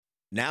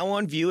Now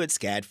on view at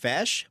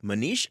SCADFASH,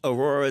 Manish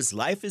Arora's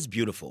Life is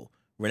Beautiful.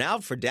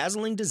 Renowned for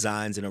dazzling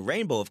designs in a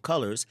rainbow of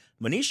colors,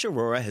 Manish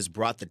Arora has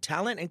brought the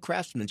talent and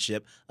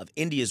craftsmanship of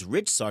India's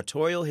rich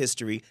sartorial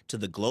history to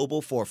the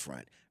global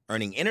forefront,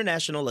 earning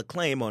international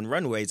acclaim on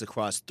runways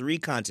across 3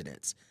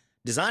 continents.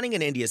 Designing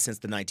in India since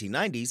the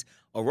 1990s,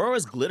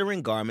 Aurora's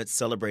glittering garments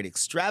celebrate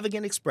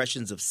extravagant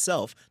expressions of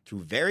self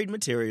through varied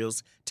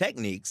materials,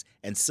 techniques,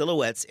 and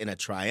silhouettes in a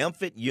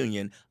triumphant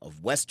union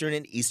of Western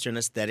and Eastern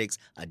aesthetics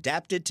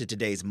adapted to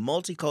today's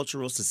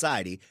multicultural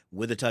society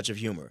with a touch of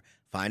humor.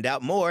 Find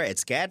out more at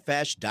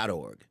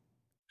scadfash.org.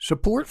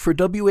 Support for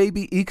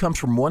WABE comes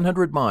from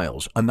 100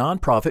 Miles, a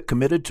nonprofit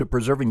committed to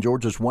preserving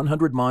Georgia's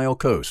 100-mile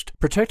coast.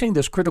 Protecting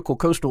this critical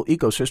coastal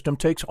ecosystem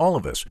takes all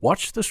of us.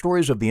 Watch the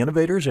stories of the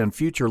innovators and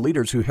future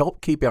leaders who help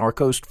keep our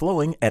coast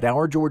flowing at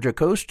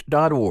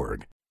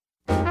ourgeorgiacoast.org.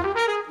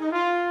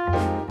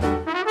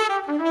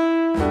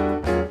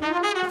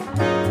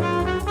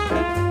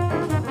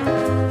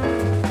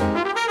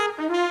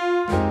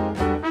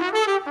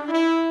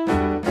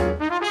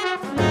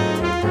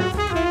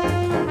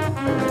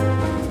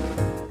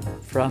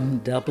 From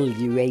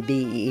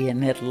WABE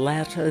in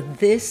Atlanta,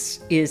 this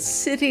is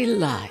City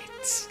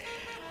Lights.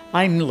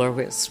 I'm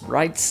Lois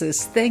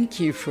Reitzes. Thank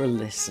you for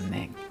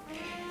listening.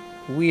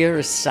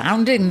 We're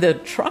sounding the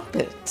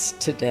trumpets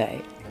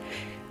today.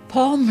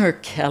 Paul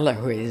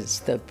Merkello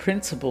is the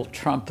principal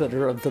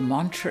trumpeter of the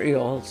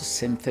Montreal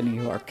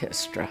Symphony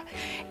Orchestra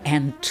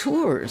and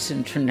tours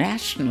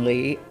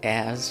internationally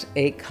as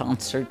a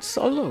concert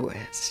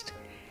soloist.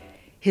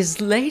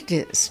 His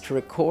latest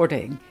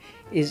recording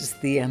is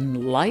the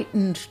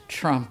Enlightened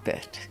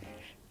Trumpet.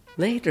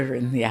 Later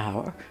in the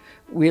hour,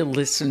 we'll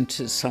listen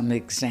to some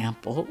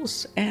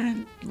examples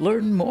and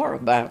learn more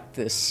about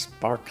this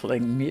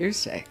sparkling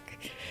music.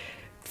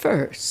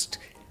 First,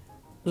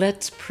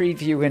 let's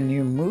preview a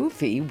new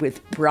movie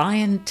with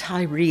Brian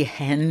Tyree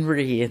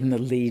Henry in the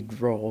lead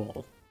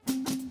role.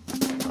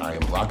 I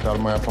am locked out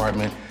of my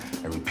apartment.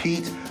 I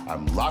repeat,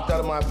 I'm locked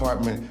out of my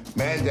apartment.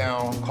 Man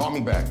down, call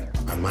me back.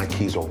 And my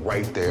keys are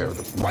right there,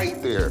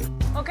 right there.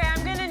 Okay,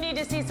 I'm gonna need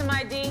to see some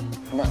ID.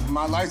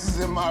 My license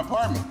is in my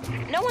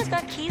apartment. No one's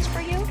got keys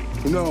for you?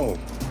 No.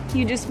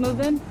 You just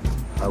moved in?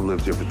 I've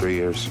lived here for 3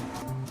 years.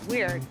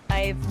 Weird.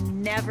 I've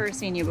never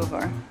seen you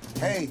before.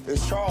 Hey,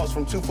 it's Charles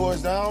from 2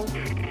 floors down.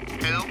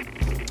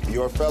 Who?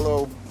 Your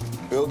fellow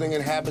building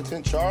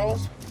inhabitant,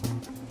 Charles?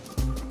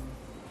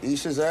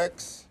 Isha's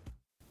ex?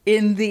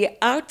 In The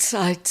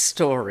Outside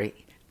Story,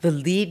 the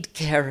lead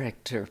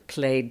character,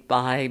 played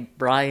by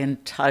Brian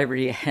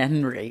Tyree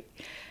Henry,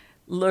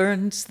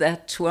 learns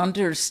that to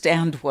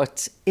understand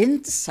what's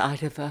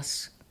inside of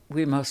us,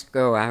 we must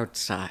go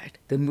outside.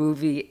 The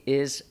movie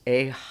is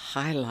a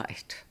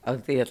highlight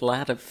of the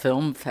Atlanta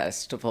Film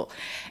Festival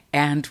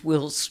and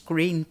will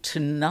screen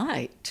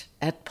tonight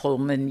at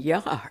Pullman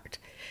Yard.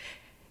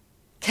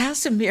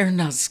 Casimir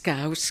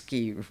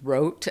Noskowski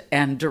wrote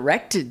and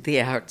directed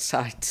The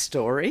Outside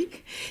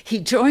Story. He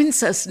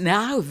joins us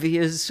now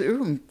via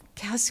Zoom.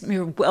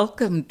 Casimir,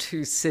 welcome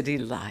to City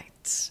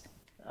Lights.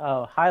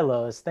 Oh, hi,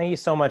 Lois. Thank you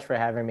so much for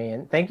having me.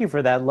 And thank you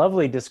for that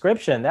lovely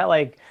description. That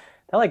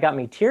got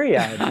me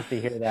teary-eyed just to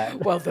hear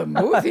that. Well, the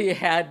movie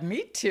had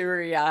me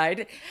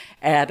teary-eyed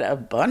at a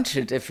bunch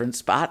of different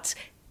spots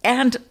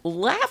and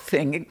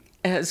laughing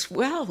as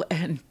well.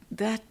 And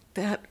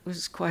that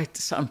was quite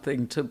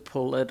something to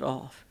pull it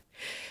off.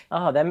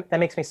 Oh, that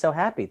makes me so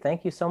happy.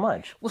 Thank you so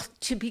much. Well,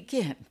 to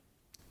begin,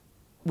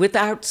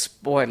 without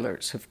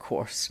spoilers, of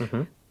course,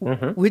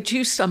 would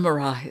you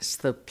summarize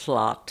the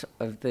plot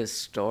of this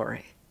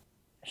story?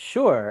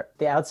 Sure.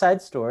 The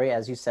Outside Story,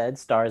 as you said,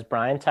 stars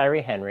Brian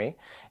Tyree Henry,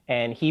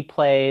 and he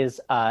plays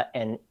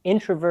an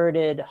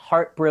introverted,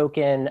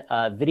 heartbroken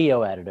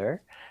video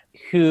editor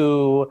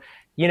who,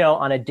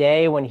 on a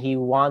day when he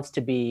wants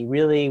to be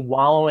really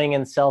wallowing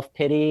in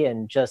self-pity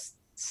and just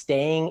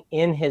staying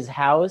in his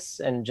house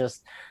and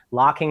just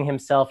locking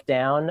himself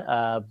down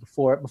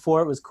before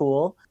it was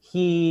cool,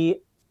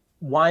 he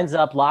winds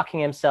up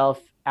locking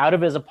himself out of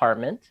his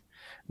apartment.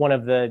 One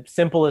of the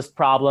simplest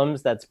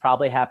problems that's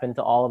probably happened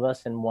to all of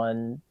us in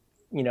one,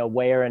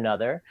 way or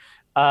another,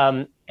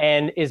 and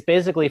is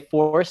basically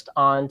forced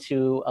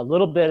onto a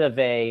little bit of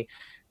a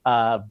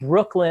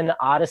Brooklyn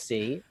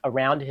odyssey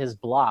around his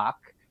block,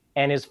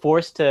 and is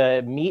forced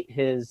to meet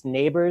his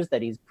neighbors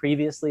that he's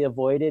previously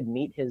avoided,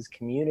 meet his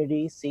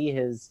community, see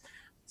his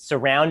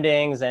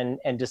surroundings, and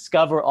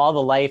discover all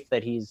the life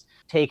that he's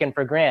taken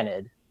for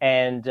granted.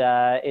 And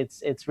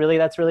that's really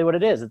what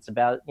it is. It's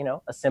about,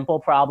 a simple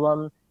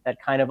problem that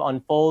kind of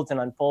unfolds and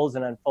unfolds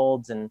and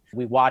unfolds, and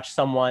we watch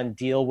someone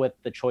deal with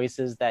the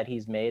choices that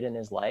he's made in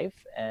his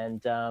life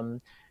and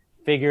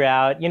figure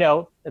out,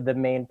 the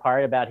main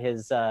part about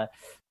his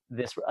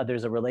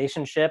there's a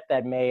relationship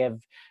that may have,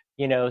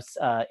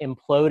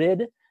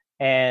 imploded,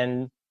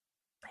 and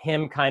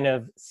him kind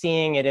of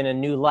seeing it in a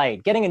new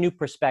light, getting a new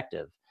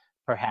perspective,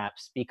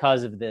 perhaps,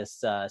 because of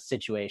this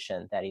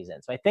situation that he's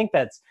in. So I think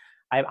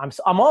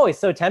I'm always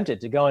so tempted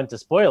to go into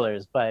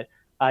spoilers, but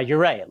You're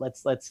right.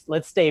 Let's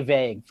stay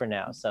vague for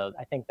now. So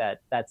I think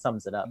that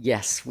sums it up.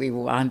 Yes, we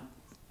want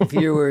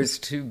viewers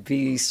to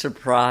be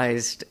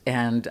surprised,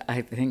 and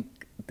I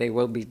think they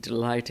will be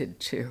delighted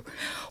too.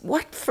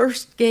 What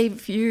first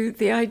gave you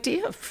the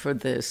idea for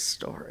this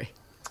story?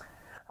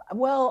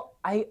 Well,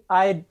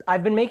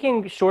 I've been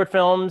making short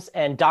films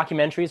and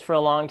documentaries for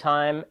a long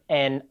time,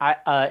 and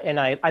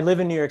I live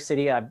in New York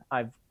City.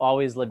 I've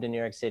always lived in New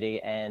York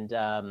City, and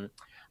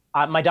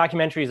my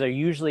documentaries are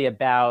usually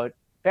about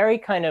very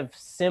kind of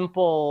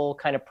simple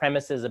kind of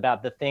premises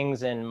about the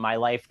things in my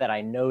life that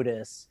I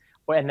notice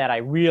and that I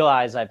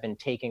realize I've been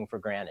taking for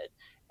granted.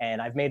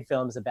 And I've made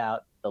films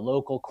about the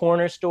local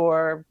corner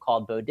store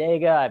called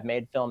Bodega. I've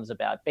made films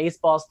about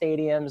baseball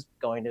stadiums,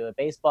 going to a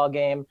baseball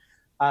game,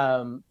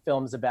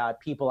 films about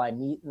people I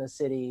meet in the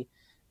city.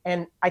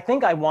 And I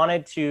think I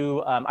wanted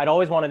to, I'd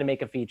always wanted to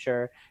make a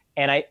feature.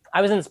 And I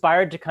was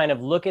inspired to kind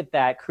of look at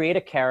that, create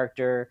a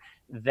character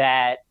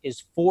that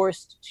is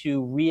forced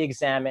to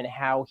re-examine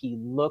how he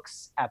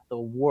looks at the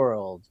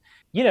world.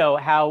 You know,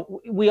 how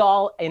we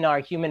all, in our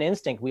human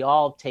instinct, we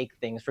all take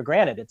things for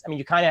granted.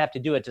 You kind of have to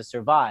do it to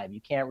survive.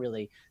 You can't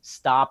really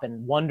stop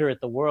and wonder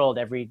at the world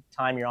every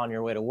time you're on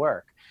your way to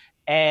work.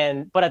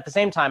 But at the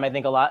same time, I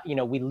think a lot,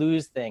 we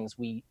lose things.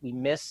 We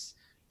miss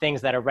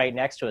things that are right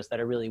next to us that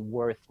are really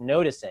worth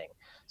noticing.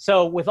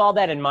 So with all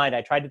that in mind,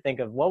 I tried to think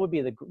of what would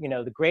be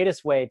the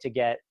greatest way to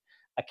get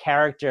a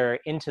character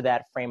into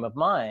that frame of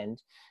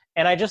mind.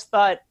 And I just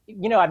thought,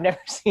 I've never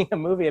seen a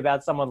movie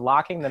about someone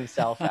locking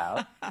themselves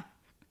out.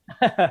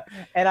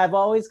 And I've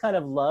always kind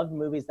of loved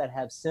movies that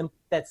have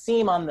that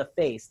seem on the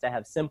face to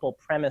have simple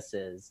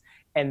premises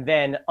and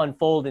then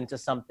unfold into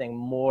something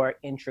more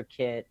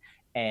intricate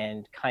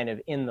and kind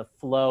of in the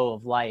flow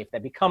of life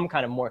that become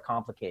kind of more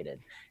complicated.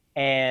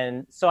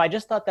 And so I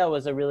just thought that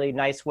was a really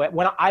nice way.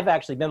 When I've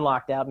actually been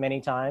locked out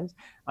many times,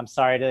 I'm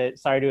sorry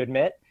to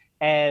admit.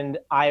 And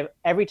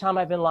every time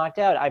I've been locked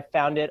out, I've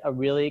found it a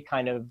really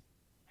kind of,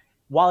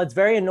 while it's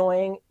very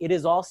annoying, it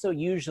is also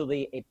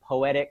usually a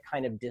poetic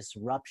kind of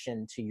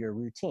disruption to your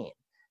routine.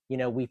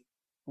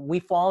 We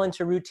fall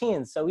into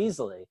routines so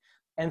easily.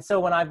 And so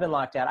when I've been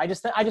locked out, I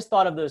just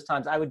thought of those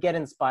times. I would get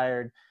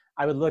inspired.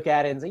 I would look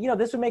at it and say,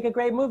 this would make a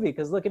great movie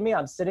because look at me,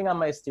 I'm sitting on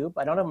my stoop.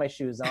 I don't have my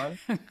shoes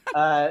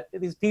on.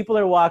 These people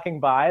are walking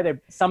by.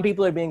 Some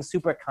people are being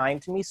super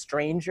kind to me,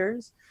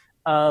 strangers,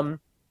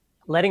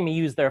 letting me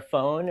use their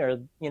phone or,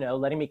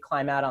 letting me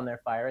climb out on their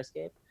fire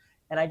escape.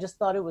 And I just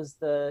thought it was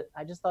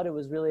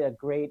really a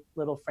great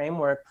little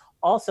framework.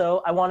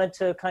 Also, I wanted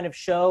to kind of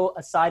show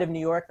a side of New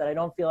York that I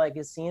don't feel like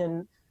is seen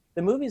in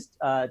the movies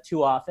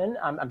too often.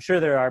 I'm sure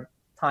there are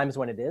times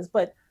when it is,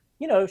 but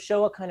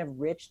show a kind of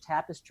rich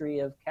tapestry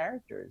of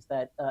characters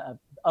that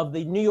of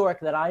the New York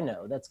that I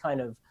know. That's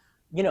kind of,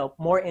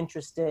 more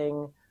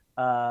interesting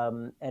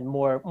and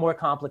more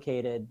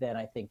complicated than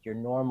I think your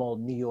normal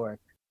New York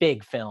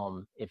big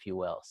film, if you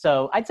will.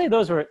 So I'd say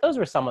those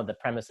were some of the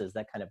premises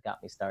that kind of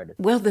got me started.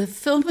 Well, the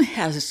film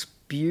has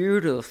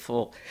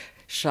beautiful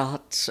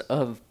shots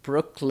of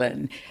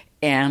Brooklyn,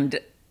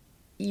 and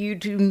you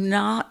do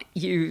not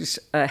use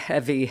a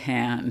heavy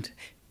hand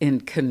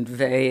in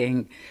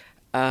conveying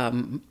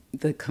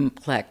the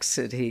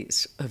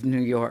complexities of New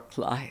York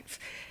life.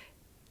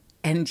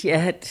 And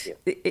yet,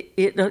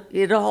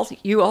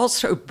 you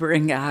also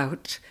bring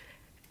out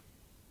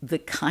the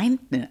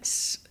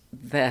kindness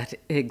that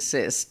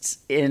exists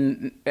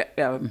in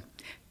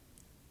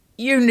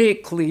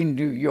uniquely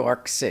New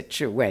York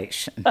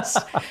situations.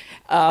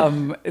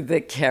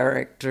 The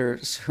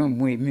characters whom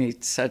we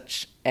meet,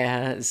 such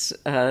as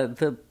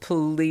the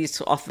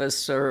police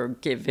officer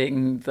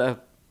giving the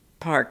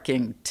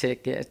parking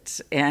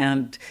tickets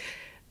and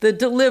the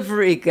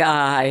delivery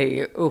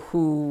guy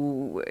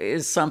who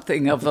is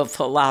something of a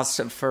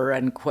philosopher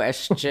and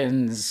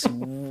questions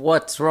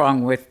what's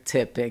wrong with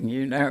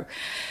tipping,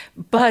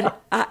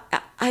 But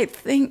I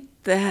think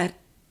that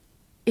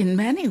in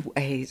many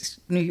ways,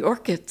 New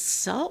York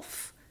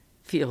itself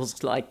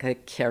feels like a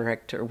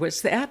character.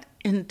 Was that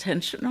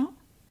intentional?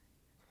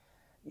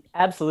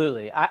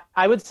 Absolutely.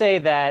 I would say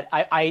that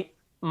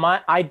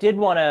I did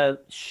want to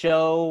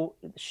show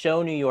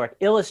New York,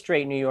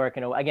 illustrate New York.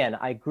 And again,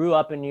 I grew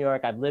up in New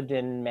York. I've lived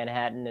in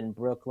Manhattan and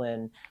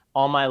Brooklyn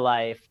all my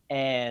life.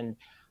 And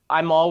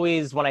I'm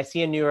always, when I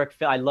see a New York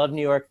film, I love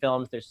New York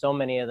films. There's so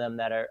many of them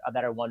that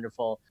are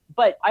wonderful.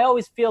 But I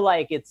always feel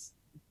like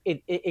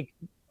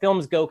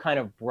films go kind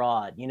of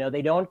broad.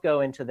 They don't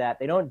go into that.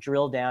 They don't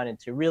drill down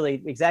into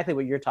really exactly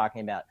what you're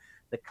talking about.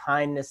 The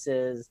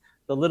kindnesses,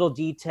 the little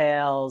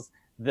details,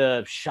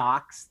 the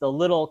shocks, the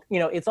little,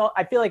 it's all,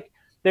 I feel like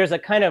there's a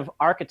kind of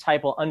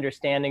archetypal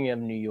understanding of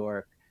New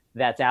York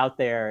that's out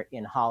there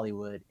in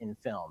Hollywood, in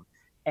film.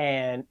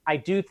 And I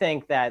do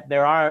think that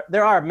there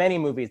are many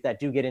movies that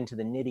do get into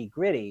the nitty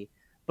gritty,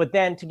 but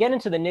then to get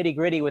into the nitty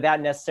gritty without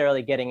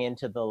necessarily getting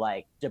into the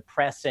like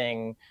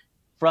depressing,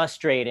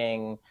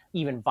 frustrating,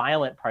 even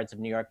violent parts of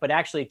New York, but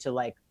actually to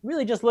like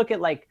really just look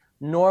at like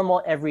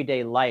normal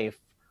everyday life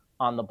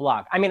on the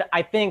block. I mean,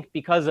 I think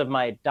because of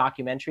my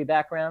documentary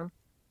background,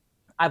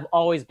 I've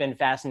always been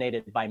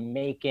fascinated by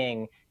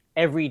making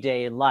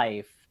everyday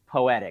life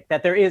poetic,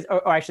 that there is,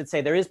 or I should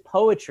say, there is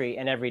poetry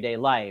in everyday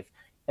life,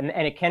 and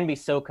it can be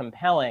so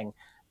compelling.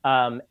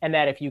 And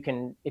that if you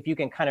can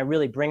kind of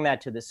really bring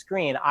that to the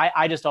screen,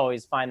 I just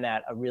always find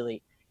that a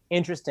really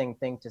interesting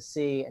thing to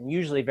see, and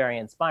usually very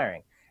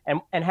inspiring.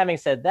 And having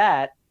said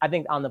that, I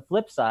think on the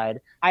flip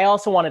side, I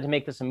also wanted to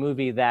make this a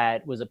movie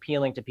that was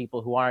appealing to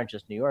people who aren't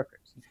just New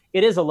Yorkers.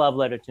 It is a love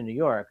letter to New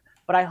York,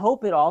 but I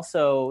hope it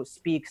also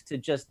speaks to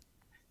just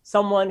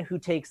someone who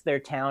takes their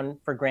town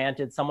for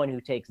granted, someone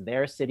who takes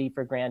their city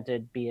for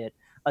granted, be it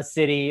a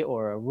city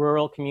or a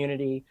rural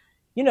community,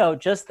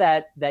 just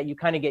that you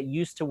kind of get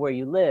used to where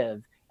you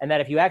live, and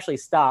that if you actually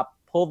stop,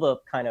 pull the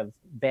kind of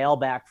veil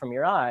back from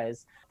your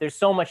eyes, there's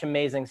so much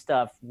amazing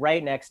stuff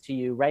right next to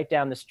you, right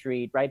down the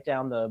street, right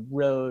down the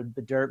road,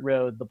 the dirt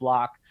road, the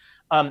block.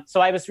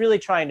 So I was really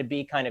trying to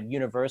be kind of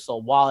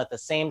universal while at the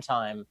same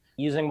time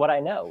using what I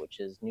know, which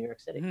is New York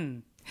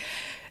City.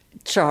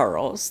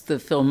 Charles, the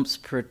film's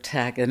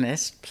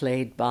protagonist,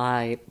 played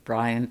by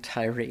Brian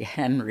Tyree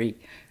Henry,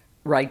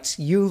 writes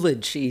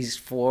eulogies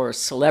for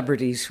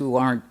celebrities who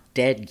aren't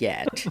dead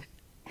yet.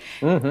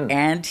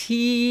 And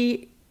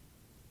he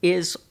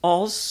is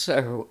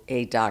also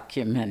a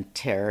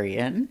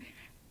documentarian.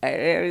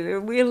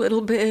 We're a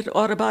little bit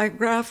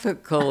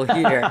autobiographical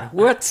here.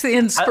 What's the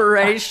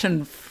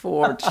inspiration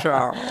for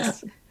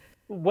Charles?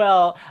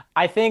 Well,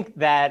 I think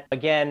that,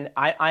 again,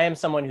 I am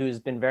someone who's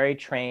been very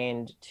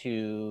trained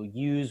to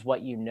use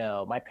what you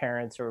know. My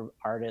parents are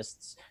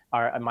artists.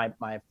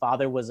 My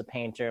father was a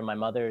painter. My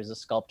mother is a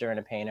sculptor and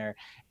a painter,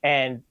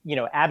 and,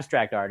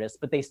 abstract artists,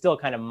 but they still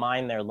kind of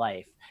mine their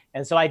life.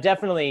 And so I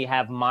definitely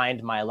have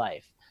mined my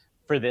life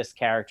for this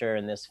character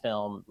in this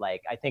film.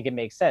 Like, I think it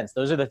makes sense.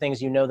 Those are the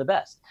things you know the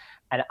best.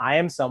 And I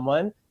am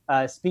someone,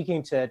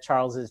 speaking to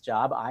Charles's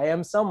job, I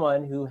am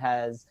someone who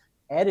has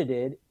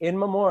edited in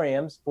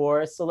memoriams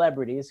for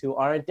celebrities who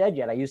aren't dead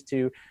yet. I used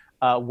to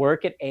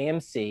work at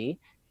AMC,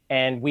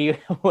 and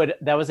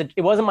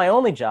it wasn't my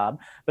only job,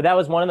 but that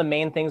was one of the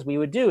main things we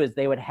would do, is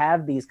they would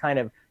have these kind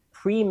of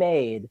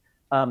pre-made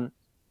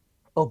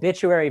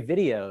obituary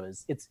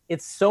videos.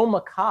 It's so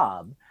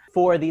macabre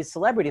for these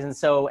celebrities. And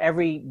so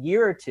every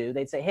year or two,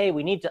 they'd say, hey,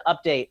 we need to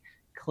update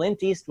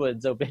Clint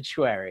Eastwood's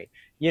obituary.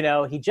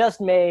 He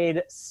just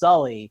made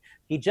Sully.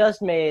 He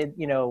just made,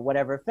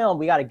 whatever film.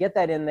 We got to get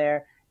that in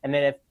there. And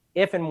then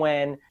if and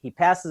when he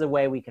passes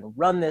away, we can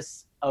run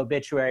this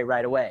obituary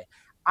right away.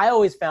 I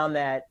always found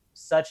that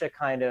such a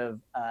kind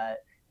of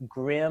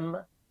grim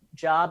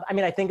job. I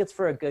mean, I think it's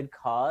for a good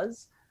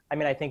cause. I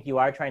mean, I think you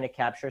are trying to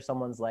capture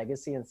someone's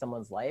legacy and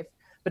someone's life,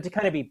 but to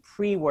kind of be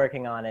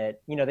pre-working on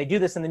it, they do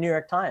this in the New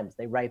York Times.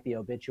 They write the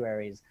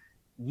obituaries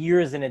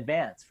years in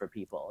advance for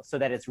people so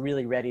that it's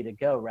really ready to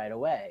go right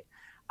away.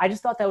 I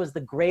just thought that was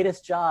the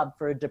greatest job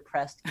for a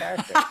depressed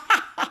character.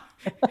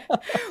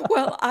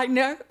 Well, I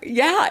know.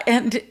 Yeah.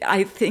 And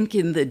I think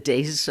in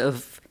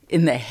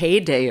the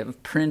heyday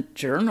of print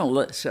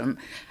journalism,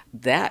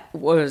 that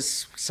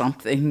was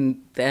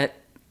something that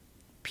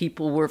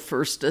people were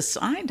first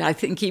assigned. I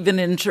think even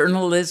in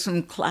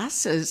journalism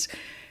classes,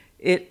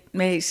 it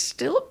may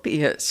still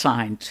be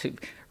assigned to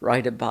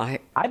write a bio.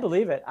 I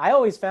believe it. I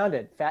always found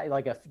it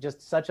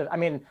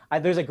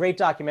there's a great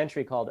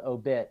documentary called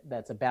Obit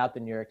that's about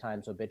the New York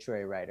Times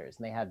obituary writers.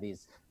 And they have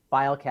these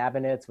file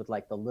cabinets with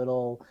like the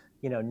little,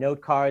 note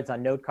cards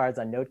on note cards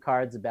on note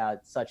cards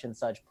about such and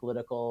such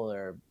political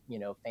or,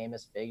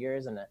 famous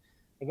figures. And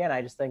again,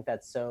 I just think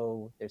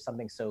there's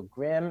something so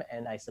grim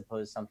and I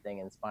suppose something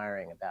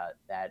inspiring about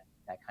that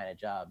kind of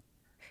job.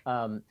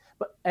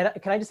 But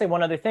can I just say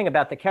one other thing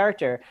about the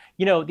character?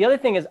 The other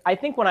thing is, I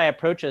think when I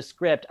approach a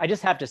script, I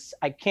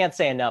can't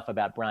say enough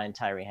about Brian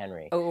Tyree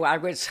Henry. Oh, I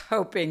was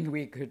hoping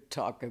we could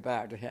talk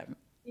about him.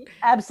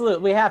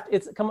 Absolutely. We have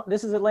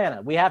this is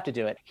Atlanta. We have to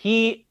do it.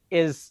 He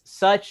is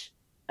such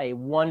a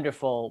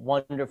wonderful,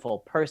 wonderful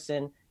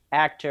person,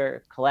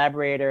 actor,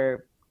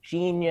 collaborator,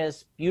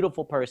 genius,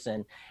 beautiful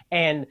person.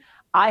 And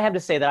I have to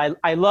say that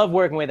I love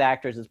working with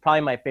actors. It's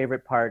probably my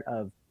favorite part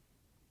of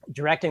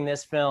directing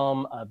this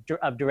film,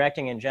 of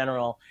directing in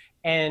general.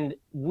 And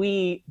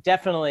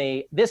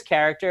this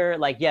character,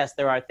 yes,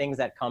 there are things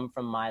that come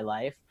from my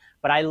life,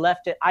 but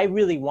I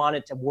really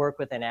wanted to work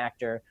with an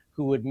actor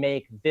who would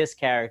make this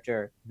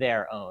character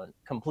their own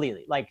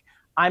completely.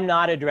 I'm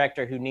not a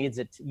director who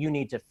you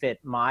need to fit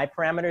my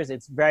parameters.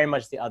 It's very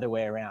much the other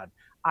way around.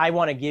 I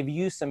want to give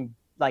you some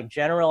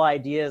general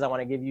ideas. I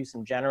want to give you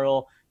some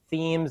general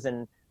themes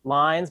and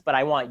lines, but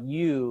I want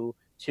you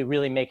to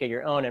really make it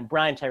your own. And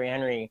Brian Tyree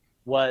Henry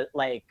was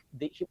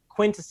the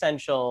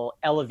quintessential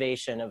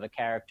elevation of a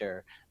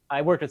character.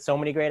 I worked with so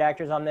many great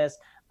actors on this,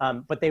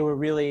 but they were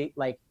really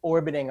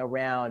orbiting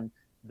around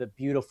the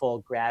beautiful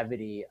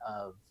gravity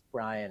of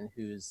Brian,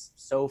 who's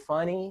so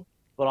funny,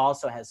 but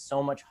also has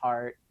so much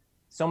heart,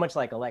 so much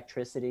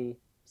electricity.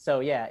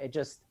 So yeah,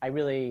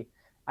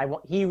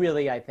 he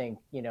really, I think,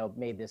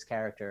 made this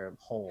character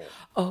whole.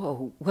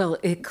 Oh, well,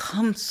 it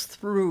comes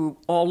through,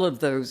 all of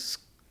those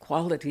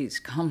qualities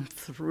come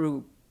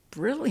through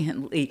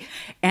brilliantly.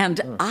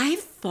 And I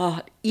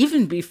thought,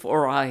 even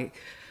before I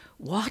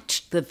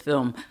watched the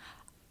film,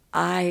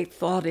 I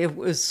thought it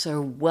was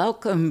so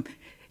welcome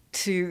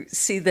to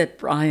see that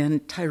Brian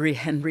Tyree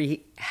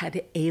Henry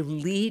had a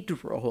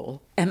lead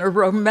role and a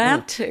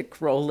romantic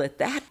role at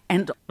that.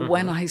 And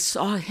when I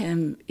saw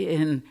him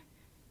in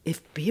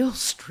If Beale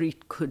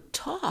Street Could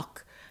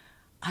Talk,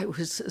 I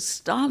was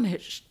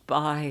astonished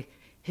by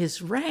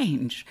his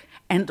range.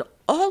 And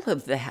all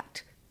of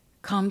that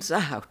comes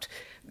out,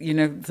 you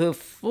know, the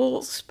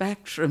full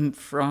spectrum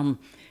from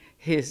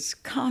his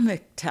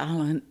comic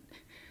talent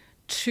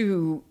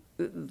to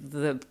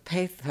the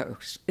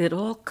pathos. It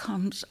all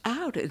comes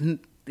out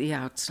in The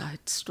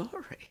Outside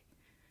Story.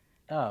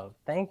 Oh,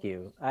 thank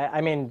you.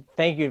 I mean,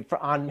 thank you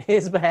on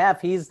his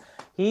behalf. He's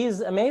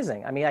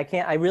amazing. I mean,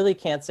 I really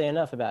can't say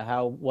enough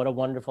about what a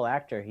wonderful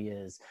actor he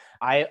is.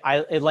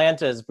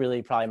 Atlanta is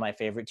really probably my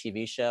favorite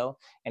TV show,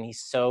 and he's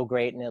so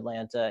great in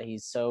Atlanta.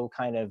 He's so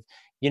kind of,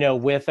 you know,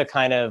 with a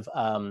kind of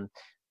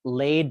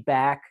laid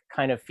back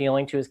kind of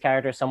feeling to his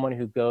character, someone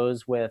who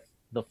goes with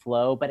the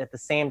flow, but at the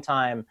same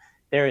time,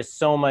 there is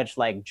so much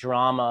like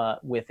drama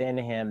within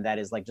him that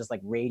is like just like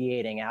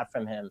radiating out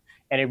from him.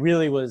 And it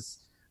really was,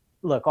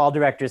 look, all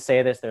directors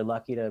say this, they're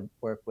lucky to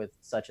work with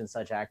such and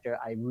such actor.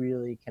 I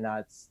really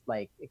cannot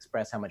like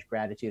express how much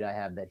gratitude I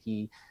have that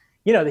he,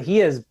 you know, that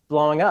he is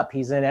blowing up.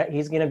 He's in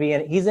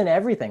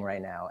everything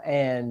right now.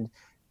 And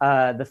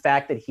the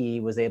fact that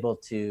he was able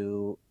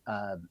to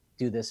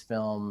do this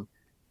film,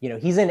 you know,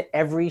 he's in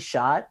every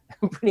shot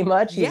pretty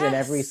much. He's in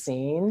every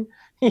scene,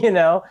 you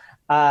know.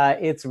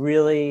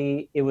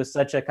 It was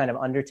such a kind of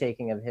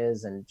undertaking of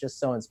his and just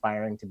so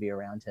inspiring to be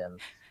around him.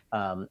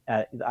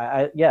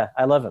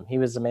 I love him. He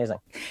was amazing.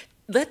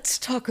 Let's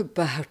talk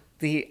about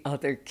the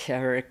other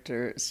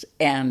characters.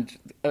 And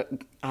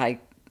I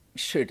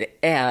should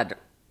add,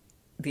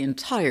 the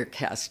entire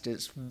cast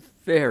is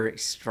very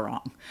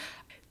strong.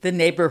 The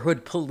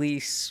neighborhood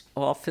police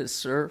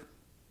officer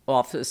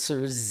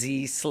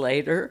Z.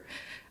 Slater,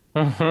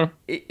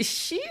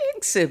 she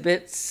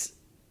exhibits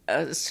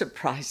a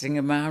surprising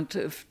amount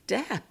of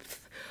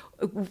depth.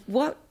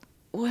 What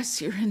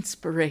was your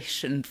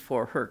inspiration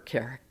for her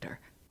character?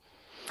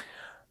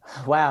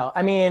 Wow.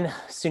 I mean,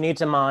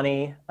 Sunita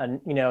Mani,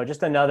 you know,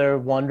 just another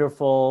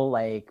wonderful,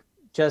 like,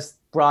 just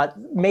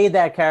made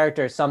that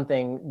character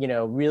something, you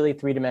know, really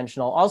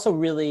three-dimensional. Also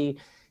really,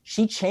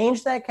 she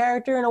changed that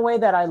character in a way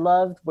that I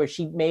loved, where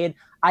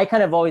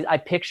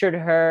I pictured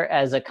her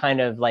as a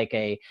kind of like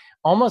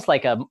almost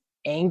like a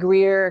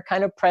angrier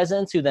kind of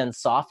presence who then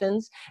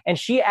softens. And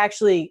she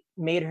actually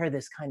made her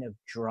this kind of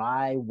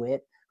dry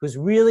wit who's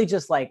really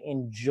just like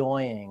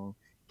enjoying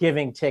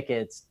giving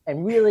tickets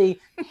and really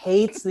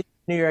hates the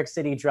New York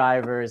City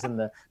drivers and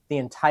the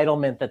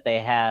entitlement that they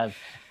have.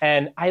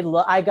 And I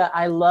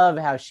love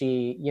how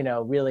she, you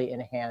know, really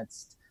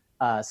enhanced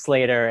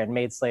Slater and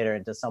made Slater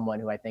into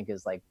someone who I think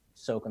is like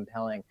so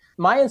compelling.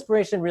 My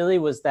inspiration really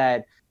was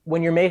that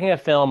when you're making a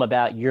film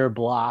about your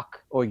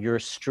block or your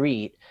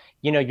street,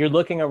 you know, you're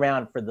looking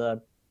around for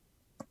the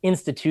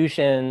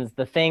institutions,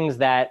 the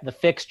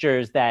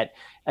fixtures that,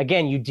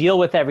 again, you deal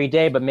with every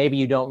day, but maybe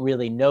you don't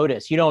really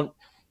notice.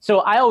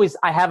 So I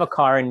have a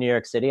car in New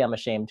York City, I'm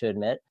ashamed to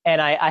admit,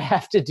 and I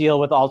have to deal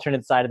with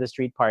alternate side of the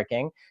street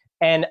parking.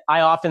 And I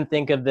often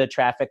think of the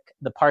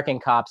parking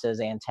cops as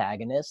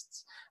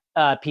antagonists,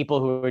 people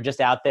who are just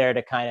out there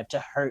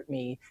to hurt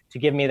me, to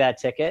give me that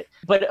ticket.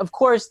 But of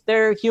course,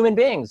 they're human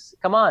beings.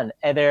 Come on.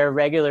 And they're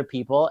regular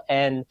people.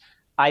 And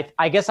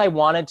I guess I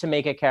wanted to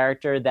make a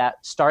character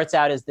that starts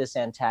out as this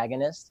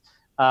antagonist,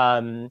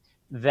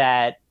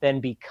 that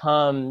then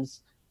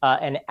becomes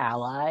an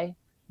ally,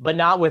 but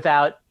not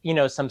without, you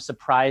know, some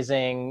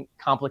surprising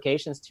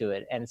complications to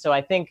it. And so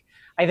I think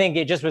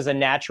it just was a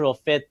natural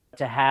fit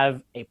to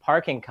have a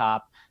parking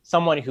cop,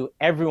 someone who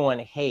everyone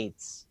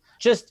hates,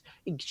 just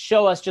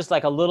show us just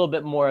like a little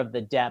bit more of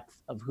the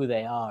depth of who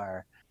they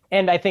are.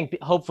 And I think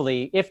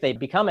hopefully if they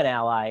become an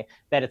ally,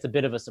 that it's a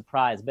bit of a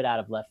surprise, a bit out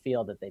of left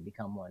field that they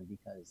become one,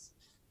 because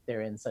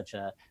they're in such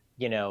a,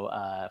 you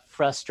know,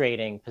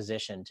 frustrating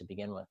position to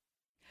begin with.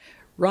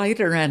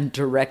 Writer and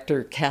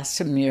director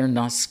Casimir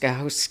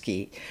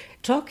Noskowski,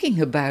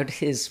 talking about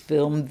his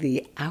film,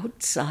 The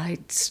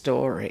Outside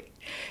Story.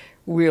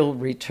 We'll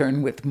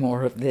return with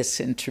more of this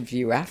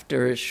interview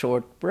after a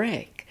short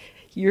break.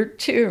 You're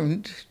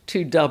tuned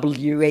to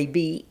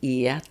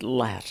WABE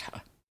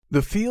Atlanta.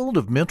 The field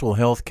of mental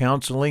health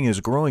counseling is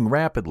growing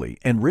rapidly,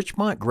 and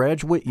Richmont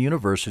Graduate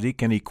University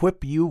can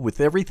equip you with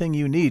everything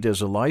you need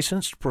as a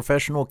licensed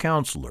professional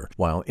counselor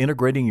while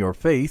integrating your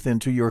faith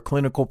into your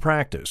clinical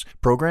practice.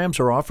 Programs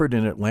are offered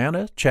in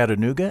Atlanta,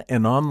 Chattanooga,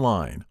 and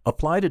online.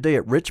 Apply today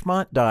at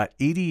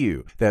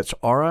richmont.edu. That's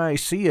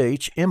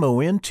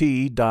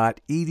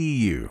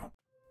RICHMONT.edu.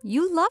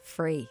 You love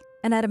free,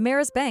 and at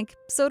Ameris Bank,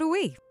 so do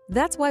we.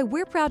 That's why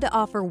we're proud to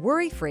offer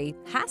worry-free,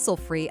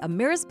 hassle-free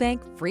Ameris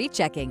Bank free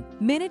checking.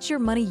 Manage your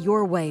money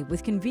your way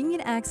with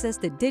convenient access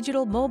to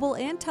digital, mobile,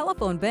 and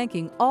telephone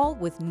banking, all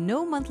with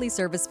no monthly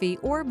service fee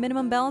or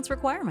minimum balance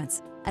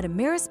requirements. At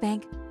Ameris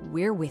Bank,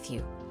 we're with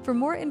you. For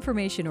more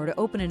information or to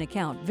open an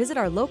account, visit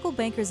our local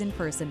bankers in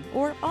person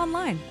or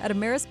online at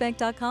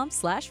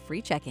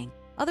amerisbank.com/free checking.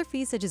 Other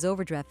fees such as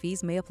overdraft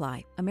fees may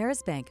apply.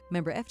 Ameris Bank,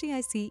 member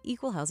FDIC,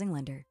 equal housing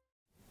lender.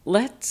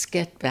 Let's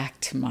get back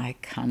to my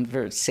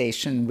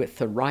conversation with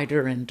the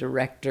writer and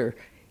director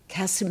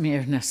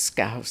Casimir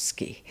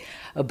Naskowski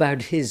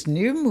about his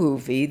new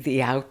movie,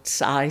 The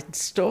Outside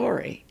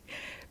Story.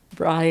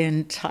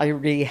 Brian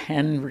Tyree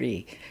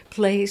Henry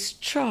plays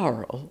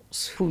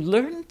Charles, who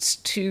learns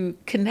to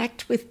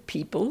connect with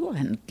people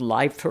and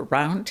life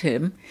around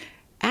him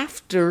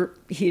after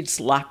he's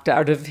locked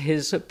out of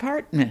his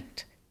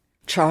apartment.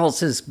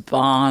 Charles's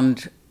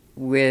bond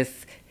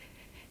with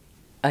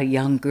a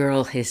young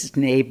girl, his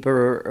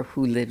neighbor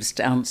who lives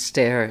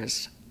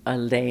downstairs,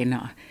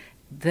 Elena,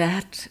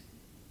 that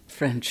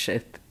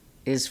friendship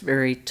is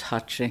very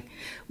touching.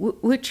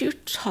 Would you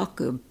talk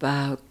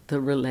about the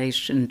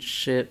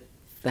relationship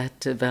that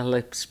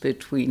develops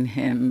between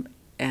him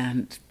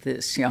and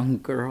this young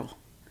girl?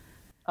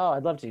 Oh,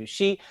 I'd love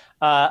to.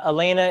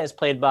 Elena is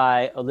played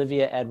by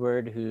Olivia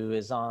Edward, who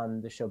is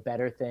on the show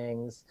Better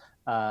Things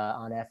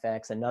on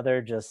FX.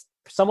 Another just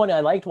someone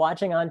I liked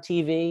watching on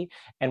TV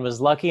and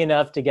was lucky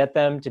enough to get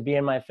them to be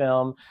in my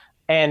film.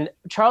 And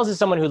Charles is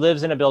someone who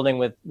lives in a building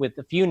with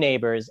a few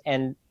neighbors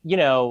and,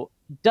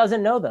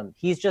 doesn't know them.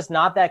 He's just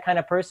not that kind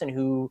of person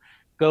who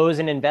goes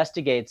and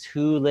investigates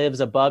who lives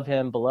above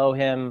him, below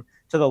him,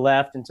 to the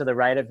left and to the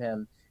right of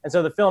him. And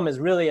so the film is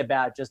really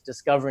about just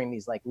discovering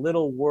these like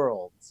little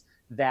worlds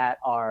that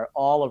are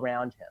all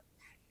around him.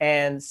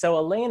 And so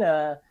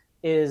Elena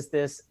is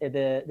this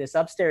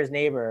upstairs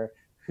neighbor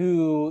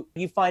who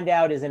you find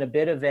out is in a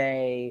bit of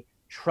a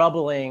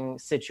troubling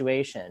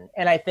situation.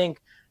 And I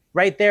think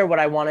right there, what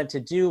I wanted to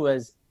do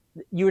was,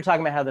 you were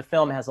talking about how the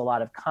film has a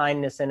lot of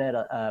kindness in it.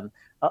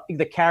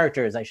 The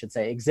characters, I should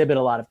say, exhibit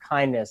a lot of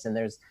kindness, and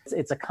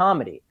it's a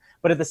comedy.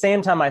 But at the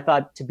same time, I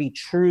thought to be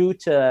true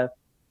to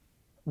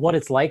what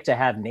it's like to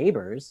have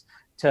neighbors,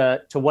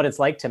 to what it's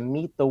like to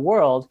meet the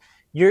world,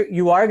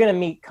 you are going to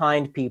meet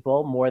kind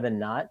people more than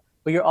not,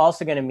 but you're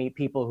also going to meet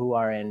people who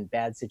are in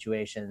bad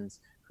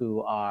situations,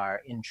 who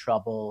are in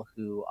trouble,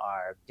 who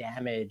are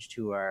damaged,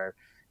 who are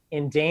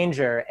in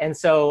danger. And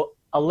so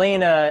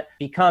Elena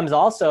becomes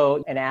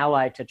also an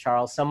ally to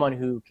Charles, someone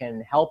who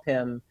can help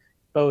him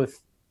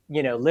both,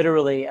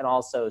 literally and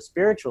also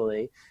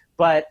spiritually,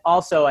 but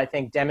also I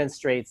think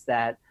demonstrates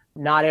that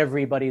not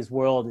everybody's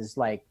world is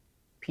like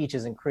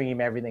peaches and cream,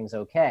 everything's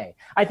okay.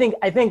 I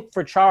think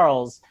for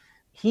Charles,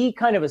 he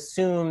kind of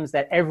assumes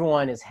that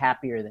everyone is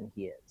happier than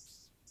he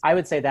is. I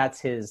would say that's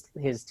his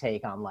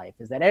take on life,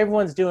 is that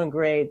everyone's doing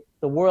great.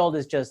 The world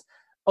is just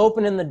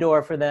opening the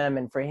door for them.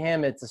 And for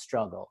him, it's a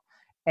struggle.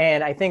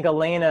 And I think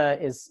Elena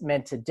is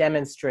meant to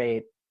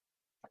demonstrate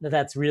that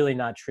that's really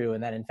not true.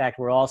 And that in fact,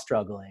 we're all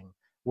struggling.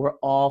 We're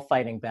all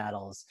fighting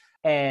battles.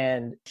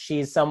 And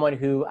she's someone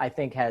who I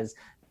think has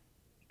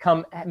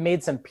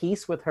made some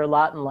peace with her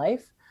lot in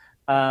life,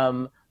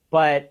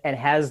 but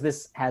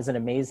has an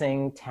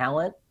amazing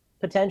talent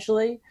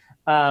potentially,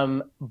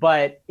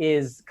 but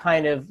is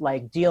kind of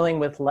like dealing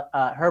with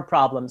her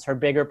problems, her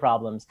bigger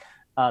problems,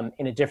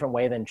 in a different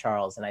way than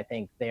Charles. And I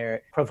think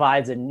there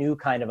provides a new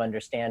kind of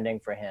understanding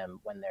for him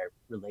when their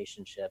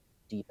relationship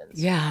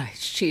deepens. Yeah,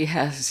 she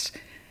has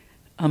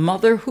a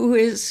mother who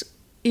is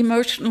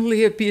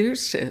emotionally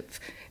abusive,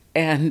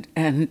 and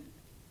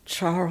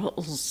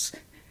Charles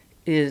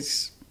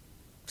is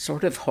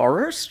sort of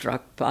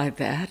horror-struck by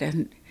that,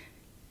 and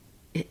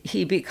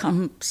he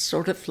becomes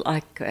sort of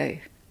like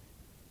a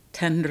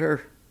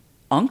tender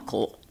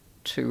uncle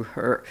to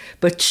her.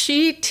 But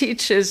she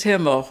teaches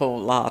him a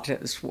whole lot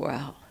as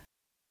well.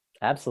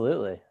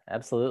 Absolutely.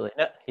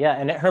 Yeah,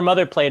 and her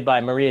mother, played by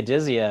Maria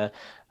Dizia,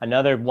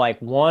 another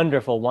like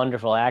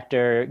wonderful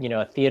actor,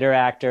 a theater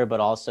actor, but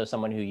also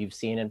someone who you've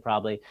seen in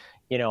probably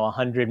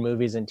 100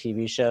 movies and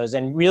TV shows.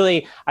 And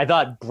really, I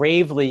thought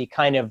bravely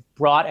kind of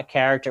brought a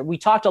character. We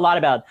talked a lot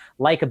about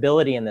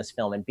likability in this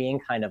film and being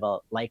kind of a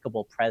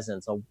likable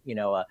presence,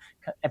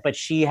 but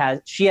she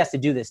has to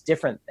do this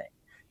different thing.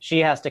 She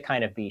has to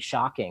kind of be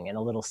shocking and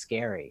a little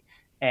scary.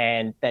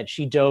 And that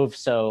she dove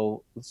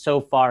so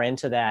far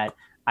into that.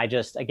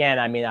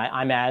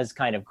 I'm as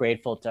kind of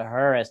grateful to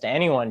her as to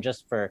anyone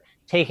just for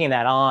taking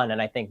that on.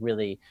 And I think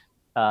really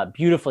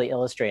beautifully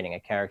illustrating a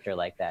character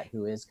like that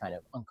who is kind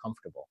of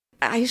uncomfortable.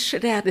 I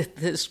should add at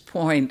this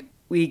point,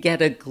 we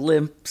get a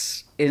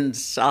glimpse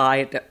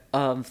inside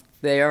of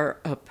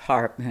their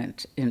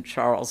apartment in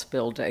Charles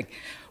Building.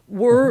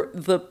 Were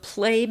the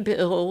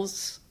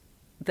playbills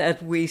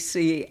that we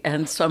see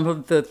and some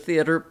of the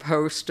theater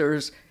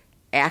posters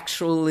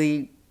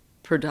actually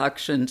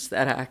productions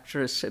that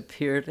actress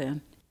appeared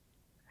in?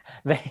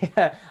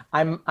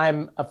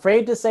 I'm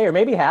afraid to say, or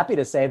maybe happy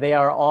to say, they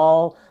are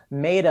all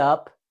made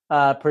up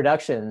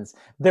productions.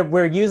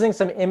 We're using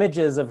some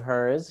images of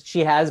hers.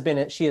 She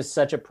is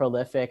such a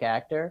prolific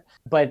actor,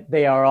 but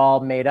they are all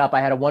made up.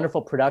 I had a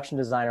wonderful production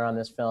designer on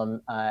this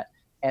film,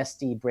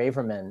 SD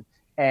Braverman,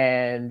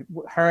 and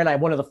her and I,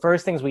 one of the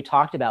first things we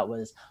talked about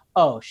was,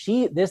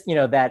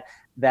 that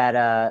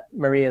that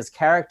Maria's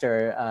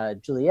character,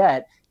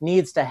 Juliet,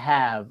 needs to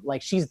have.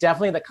 Like, she's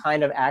definitely the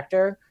kind of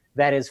actor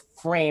that is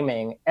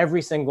framing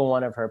every single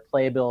one of her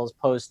playbills,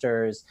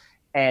 posters,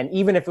 and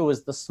even if it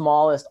was the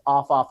smallest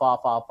off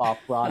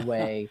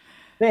Broadway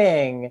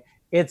thing,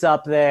 it's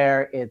up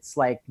there. It's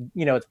like,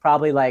 it's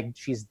probably like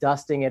she's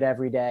dusting it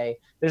every day.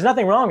 There's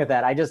nothing wrong with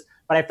that.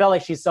 But I felt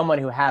like she's someone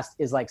who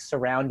is like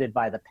surrounded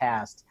by the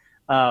past.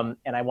 And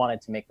I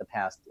wanted to make the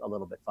past a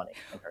little bit funny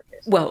in her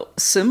case. Well,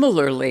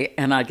 similarly,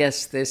 and I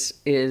guess this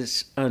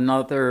is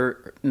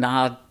another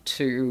nod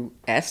to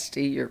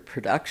Esty, your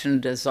production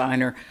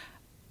designer,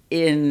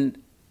 in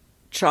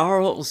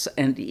Charles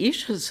and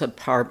Isha's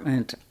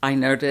apartment, I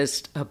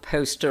noticed a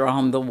poster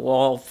on the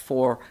wall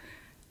for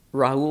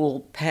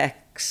Raoul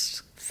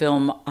Peck's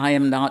film, I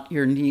Am Not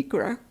Your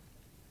Negro.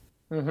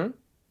 Mm-hmm.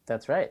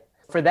 That's right.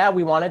 For that,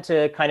 we wanted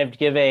to kind of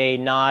give a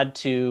nod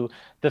to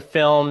the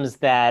films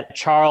that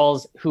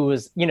Charles, who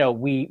is,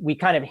 we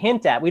kind of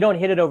hint at, we don't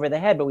hit it over the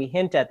head, but we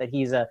hint at that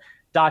he's a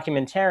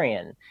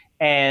documentarian.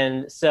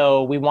 And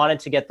so we wanted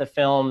to get the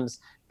films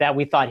that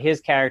we thought his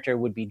character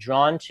would be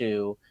drawn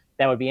to,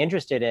 that would be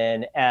interested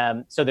in.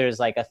 So there's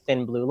like A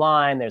Thin Blue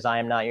Line, there's I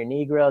Am Not Your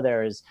Negro,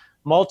 there's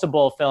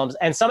multiple films.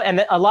 And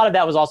a lot of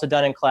that was also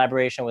done in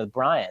collaboration with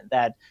Brian,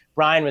 that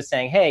Brian was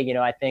saying, hey,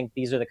 I think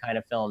these are the kind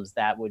of films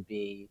that would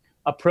be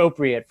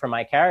appropriate for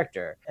my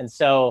character. And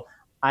so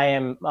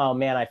I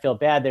feel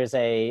bad. There's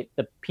the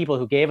people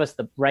who gave us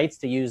the rights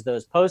to use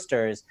those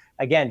posters,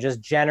 again,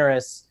 just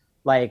generous,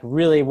 like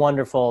really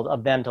wonderful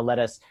of them to let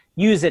us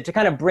use it to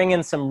kind of bring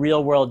in some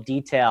real world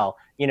detail,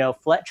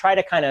 try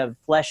to kind of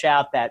flesh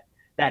out that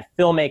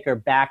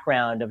filmmaker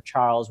background of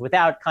Charles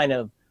without kind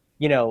of,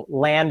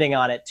 landing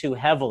on it too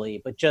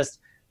heavily, but just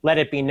let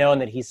it be known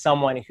that he's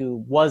someone who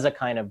was a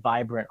kind of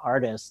vibrant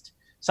artist,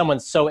 someone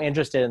so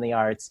interested in the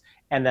arts,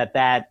 and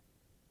that,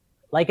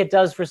 like it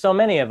does for so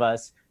many of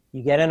us,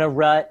 you get in a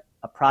rut,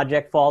 a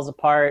project falls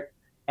apart,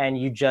 and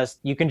you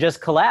can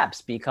just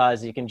collapse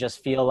because you can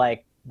just feel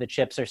like the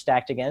chips are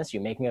stacked against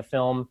you. Making a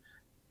film,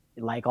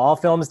 like all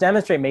films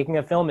demonstrate, making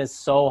a film is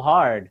so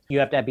hard. You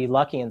have to be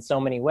lucky in so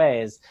many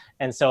ways.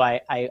 And so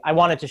I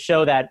wanted to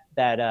show that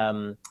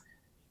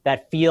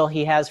feel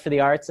he has for the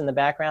arts in the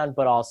background,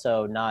 but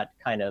also not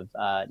kind of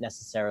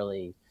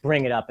necessarily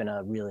bring it up in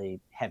a really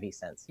heavy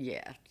sense.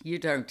 Yeah, you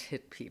don't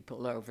hit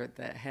people over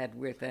the head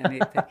with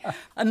anything.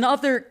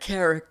 Another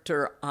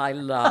character I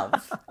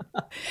love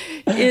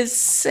is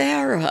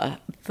Sarah,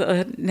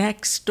 the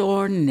next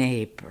door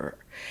neighbor.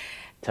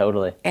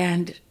 Totally.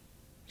 And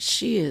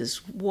she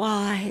is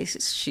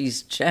wise,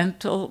 she's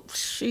gentle,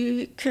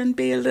 she can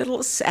be a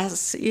little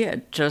sassy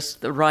at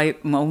just the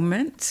right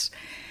moments.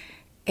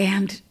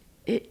 And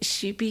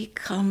she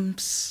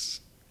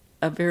becomes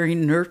a very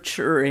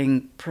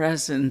nurturing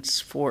presence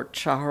for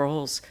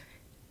Charles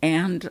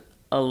and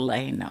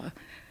Elena.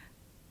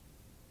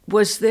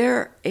 Was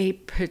there a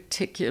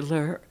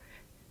particular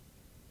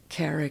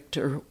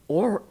character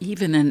or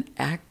even an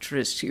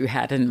actress you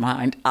had in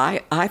mind?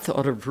 I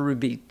thought of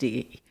Ruby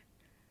Dee.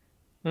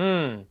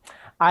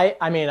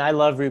 I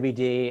love Ruby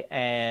Dee,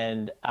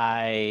 and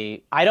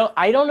I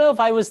don't know if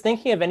I was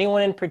thinking of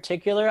anyone in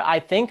particular. I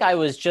think I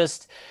was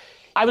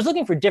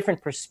looking for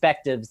different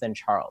perspectives than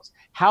Charles.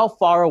 How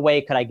far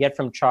away could I get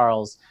from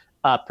Charles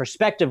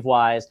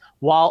perspective-wise,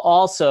 while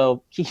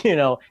also,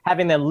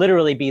 having them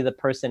literally be the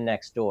person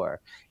next door.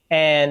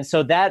 And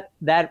so that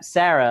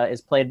Sarah is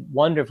played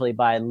wonderfully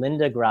by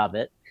Linda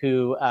Gravett,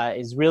 who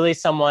is really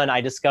someone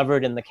we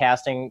discovered in the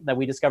casting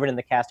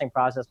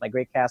process. My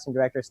great casting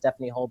director,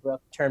 Stephanie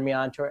Holbrook, turned me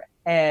on to her.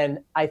 And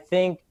I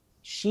think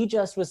she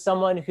just was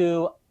someone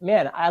who,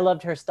 I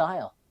loved her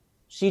style.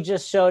 She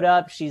just showed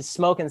up. She's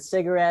smoking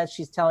cigarettes.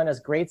 She's telling us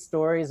great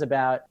stories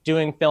about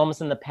doing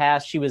films in the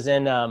past. She was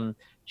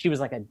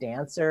like a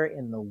dancer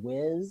in The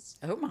Wiz.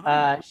 Oh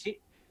my!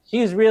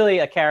 She's really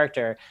a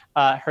character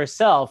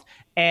herself.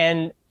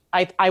 And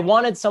I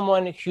wanted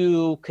someone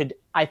who could,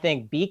 I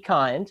think, be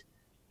kind.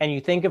 And you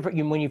think of her,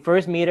 when you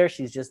first meet her,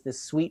 she's just this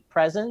sweet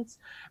presence.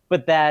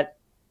 But that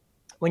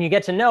when you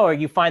get to know her,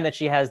 you find that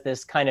she has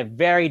this kind of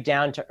very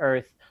down to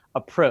earth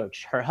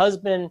approach. Her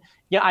husband,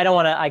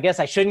 I guess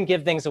I shouldn't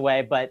give things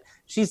away, but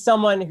she's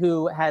someone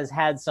who has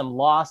had some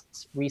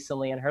loss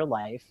recently in her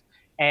life,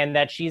 and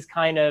that she's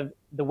kind of,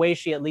 the way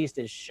she at least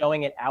is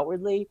showing it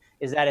outwardly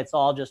is that it's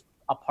all just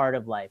a part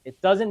of life. It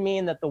doesn't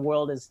mean that the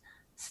world is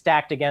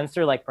stacked against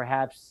her like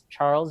perhaps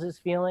Charles is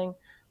feeling,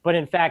 but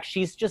in fact,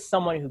 she's just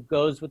someone who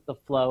goes with the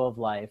flow of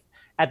life.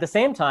 At the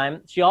same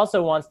time, she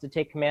also wants to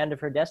take command of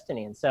her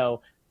destiny. And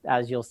so,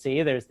 as you'll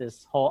see, there's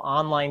this whole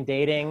online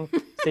dating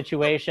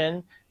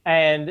situation.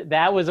 And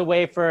that was a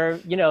way for,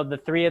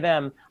 the three of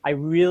them. I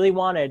really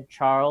wanted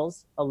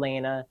Charles,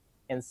 Elena,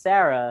 and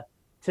Sarah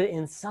to,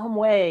 in some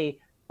way,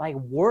 like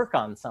work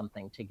on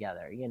something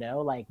together,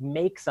 like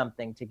make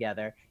something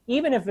together.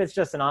 Even if it's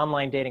just an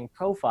online dating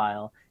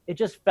profile, it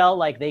just felt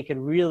like they could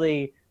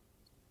really,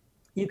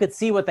 you could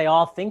see what they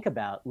all think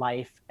about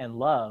life and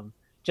love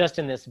just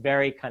in this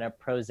very kind of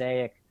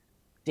prosaic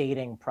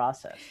dating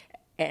process.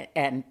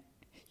 And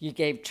You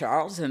gave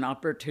Charles an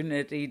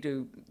opportunity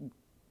to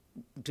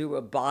do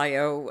a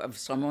bio of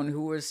someone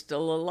who was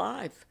still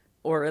alive,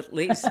 or at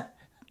least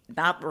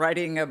not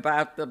writing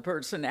about the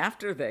person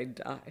after they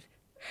died.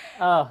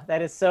 Oh,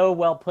 that is so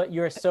well put.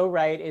 You're so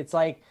right. It's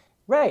like,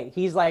 right.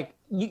 He's like,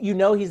 you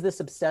know, he's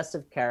this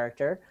obsessive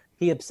character.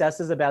 He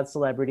obsesses about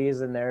celebrities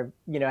and their,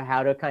 you know,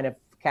 how to kind of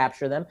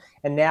capture them.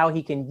 And now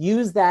he can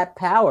use that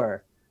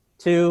power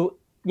to,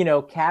 you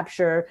know,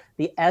 capture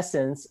the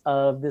essence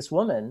of this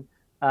woman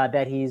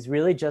that he's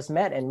really just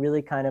met and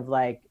really kind of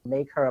like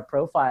make her a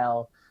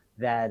profile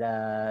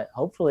that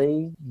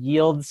hopefully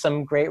yields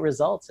some great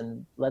results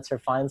and lets her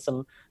find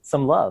some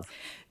love.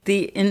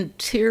 The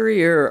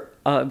interior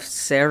of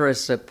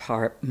Sarah's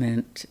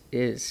apartment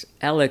is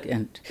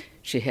elegant.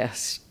 She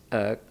has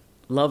a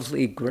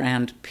lovely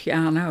grand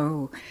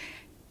piano,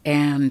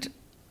 and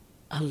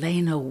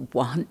Elena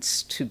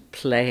wants to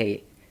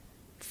play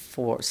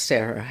for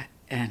Sarah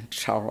and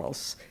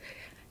Charles.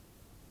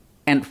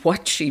 And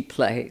what she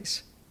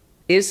plays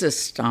is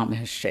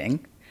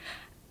astonishing.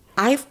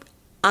 I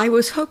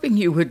was hoping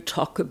you would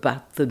talk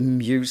about the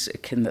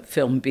music in the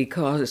film,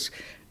 because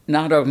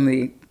not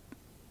only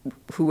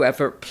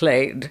whoever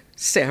played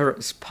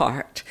Sarah's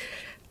part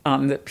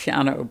on the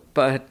piano,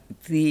 but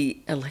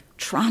the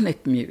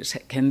electronic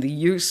music and the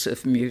use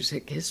of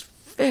music is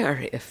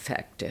very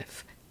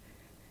effective.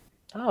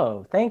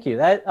 Oh, thank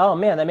you. Oh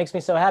man, that makes me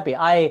so happy.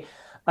 There's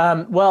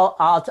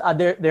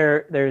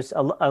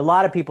a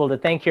lot of people to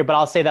thank here, but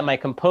I'll say that my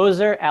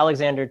composer,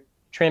 Alexander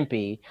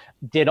Trimpe,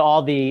 did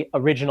all the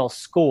original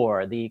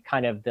score, the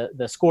kind of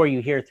the score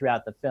you hear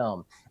throughout the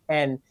film.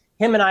 And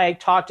him and I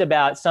talked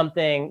about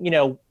something, you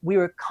know, we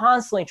were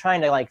constantly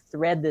trying to like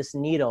thread this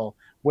needle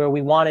where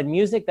we wanted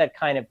music that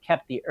kind of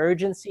kept the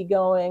urgency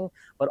going,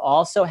 but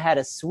also had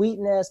a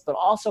sweetness, but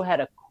also had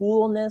a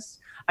coolness.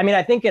 I mean,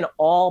 I think in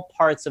all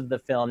parts of the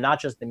film, not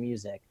just the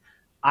music,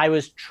 I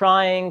was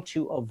trying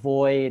to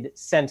avoid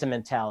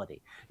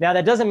sentimentality. Now,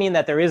 that doesn't mean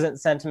that there isn't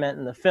sentiment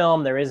in the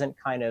film. There isn't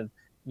kind of,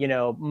 you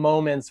know,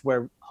 moments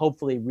where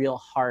hopefully real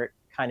heart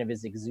kind of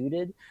is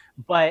exuded.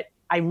 But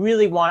I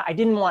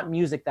didn't want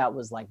music that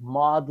was like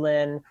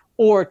maudlin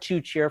or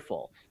too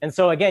cheerful. And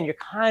so again, you're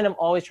kind of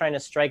always trying to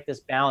strike this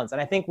balance.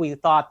 And I think we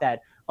thought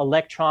that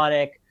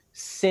electronic,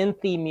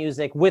 synthy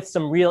music with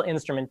some real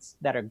instruments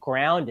that are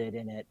grounded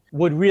in it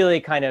would really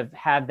kind of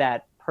have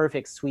that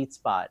perfect sweet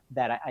spot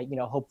that I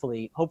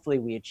hopefully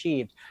we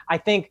achieved. I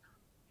think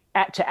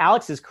to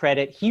Alex's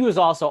credit, he was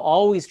also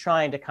always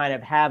trying to kind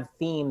of have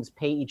themes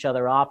pay each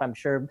other off. I'm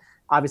sure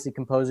obviously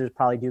composers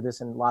probably do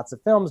this in lots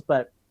of films,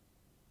 but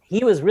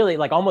he was really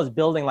like almost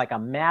building like a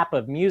map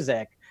of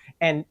music.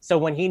 And so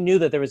when he knew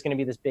that there was going to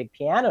be this big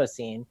piano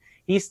scene,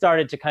 he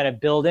started to kind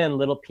of build in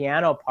little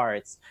piano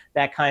parts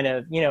that kind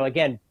of, you know,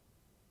 again,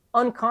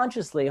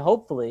 unconsciously,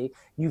 hopefully,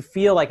 you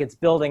feel like it's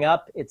building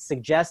up. It's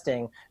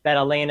suggesting that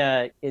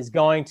Elena is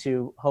going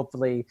to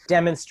hopefully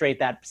demonstrate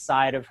that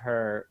side of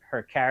her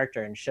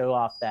character and show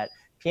off that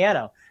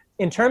piano.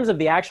 In terms of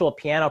the actual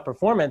piano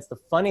performance, the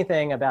funny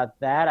thing about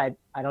that,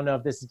 I don't know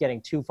if this is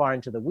getting too far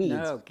into the weeds.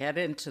 No, get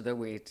into the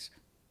weeds.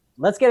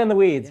 Let's get in the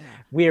weeds. Yeah.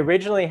 We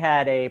originally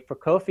had a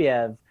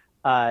Prokofiev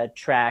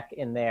track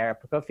in there,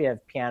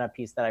 Prokofiev piano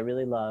piece that I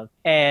really love.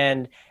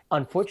 And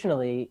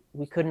unfortunately,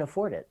 we couldn't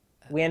afford it.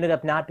 We ended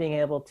up not being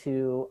able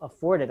to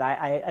afford it.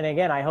 And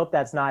again, I hope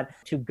that's not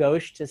too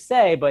gauche to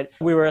say, but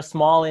we were a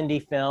small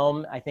indie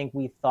film. I think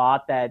we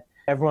thought that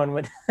everyone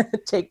would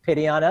take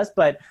pity on us.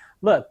 But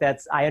look,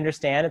 I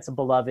understand it's a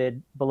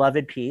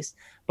beloved piece.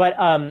 But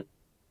a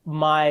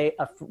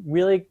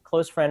really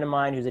close friend of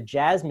mine who's a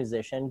jazz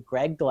musician,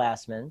 Greg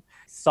Glassman,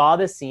 saw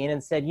the scene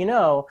and said, you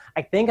know,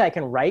 I think I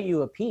can write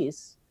you a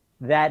piece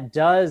that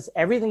does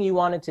everything you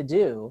wanted to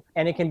do,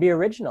 and it can be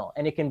original,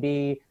 and it can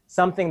be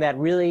something that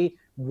really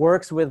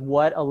works with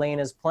what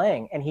Elena's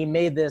playing. And he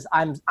made this,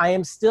 I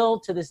am still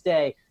to this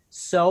day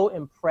so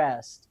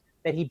impressed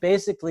that he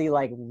basically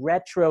like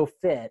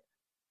retrofit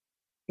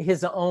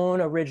his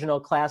own original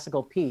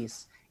classical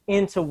piece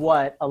into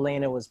what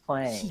Elena was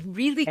playing. He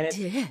really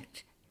did.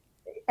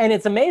 And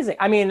it's amazing.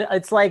 I mean,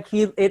 it's like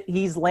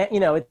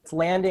it's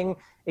landing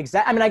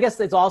exactly. I mean, I guess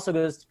it also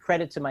goes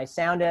credit to my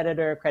sound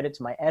editor, credit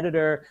to my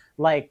editor,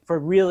 like for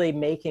really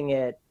making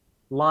it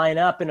line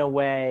up in a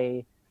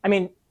way. I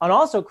mean, and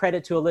also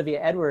credit to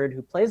Olivia Edward,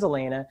 who plays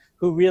Elena,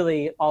 who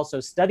really also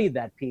studied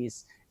that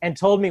piece and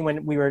told me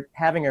when we were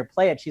having her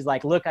play it, she's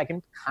like, look, I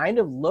can kind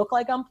of look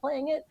like I'm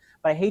playing it,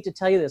 but I hate to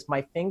tell you this,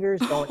 my fingers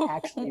don't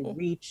actually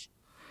reach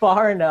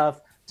far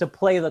enough to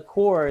play the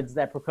chords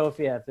that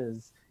Prokofiev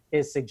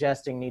is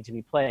suggesting need to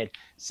be played.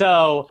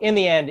 So in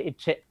the end,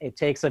 it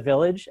takes a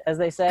village, as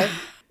they say.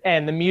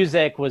 And the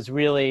music was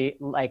really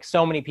like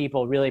so many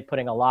people really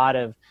putting a lot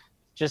of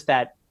just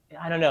that,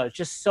 I don't know, it's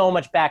just so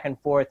much back and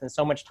forth and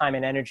so much time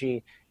and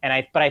energy.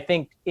 But I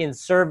think in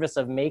service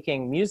of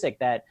making music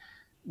that,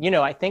 you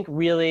know, I think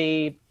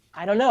really,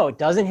 I don't know,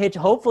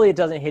 hopefully it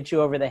doesn't hit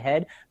you over the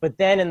head. But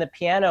then in the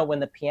piano, when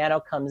the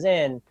piano comes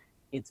in,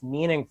 it's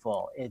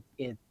meaningful.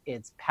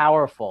 It's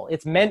powerful.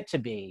 It's meant to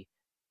be.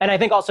 And I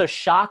think also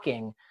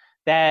shocking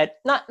that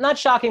not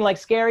shocking like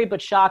scary,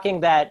 but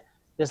shocking that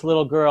this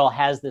little girl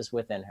has this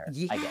within her.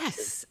 Yes. I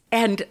guess.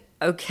 And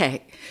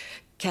okay,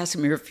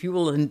 Casimir, if you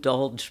will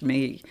indulge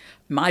me,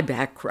 my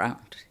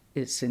background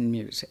is in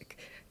music.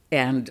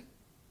 And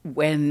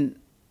when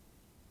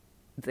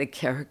the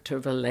character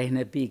of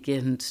Elena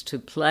begins to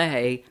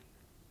play,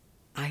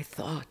 I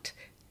thought,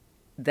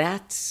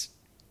 that's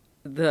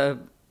the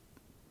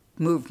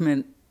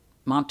movement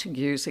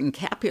Montagues and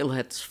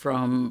Capulets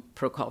from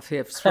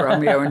Prokofiev's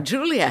Romeo and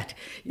Juliet.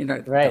 You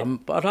know, right.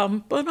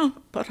 Ba-dum,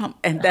 ba-dum, ba-dum.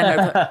 And then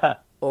I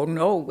thought, oh,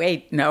 no,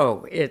 wait,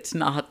 no, it's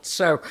not.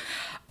 So,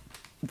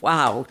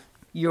 wow,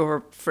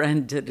 your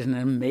friend did an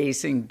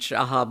amazing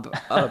job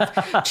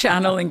of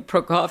channeling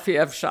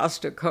Prokofiev,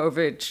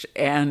 Shostakovich,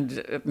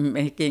 and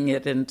making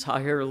it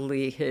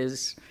entirely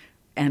his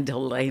and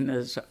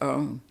Elena's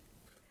own.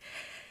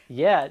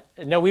 Yeah,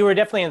 no, we were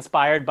definitely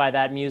inspired by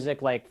that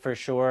music, like for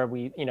sure.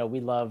 We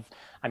love,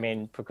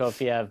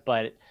 Prokofiev,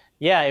 but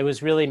yeah, it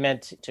was really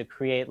meant to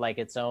create like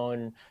its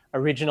own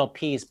original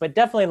piece, but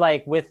definitely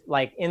like with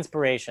like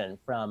inspiration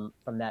from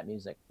that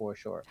music for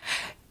sure.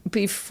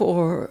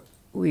 Before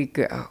we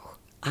go,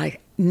 I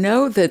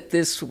know that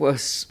this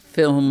was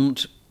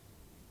filmed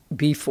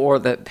before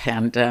the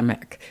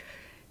pandemic,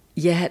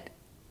 yet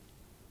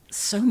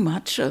so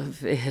much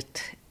of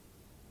it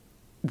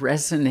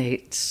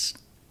resonates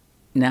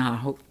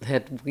now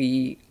that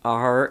we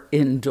are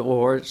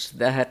indoors,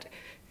 that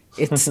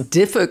it's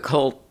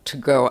difficult to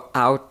go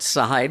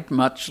outside,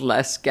 much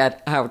less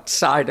get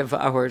outside of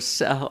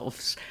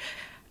ourselves.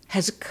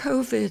 Has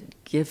COVID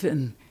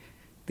given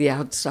the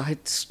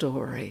outside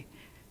story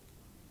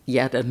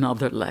yet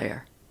another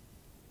layer?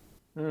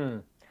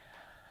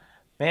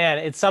 Man,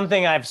 it's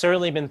something I've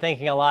certainly been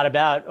thinking a lot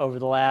about over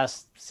the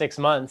last 6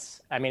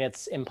 months. I mean,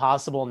 it's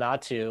impossible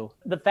not to.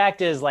 The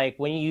fact is, like,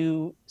 when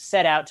you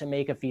set out to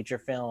make a feature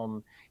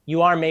film,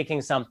 you are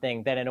making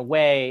something that in a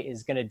way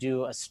is going to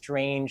do a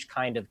strange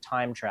kind of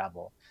time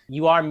travel.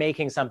 You are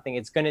making something,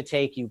 it's going to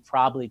take you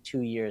probably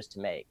 2 years to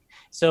make.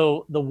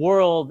 So the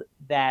world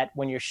that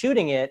when you're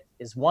shooting it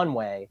is one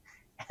way,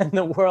 and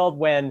the world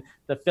when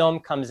the film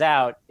comes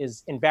out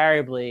is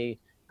invariably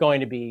going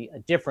to be a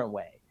different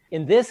way.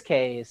 In this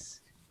case,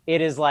 it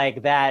is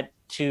like that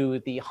to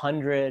the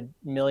 100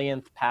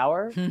 millionth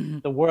power.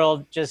 The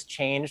world just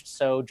changed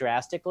so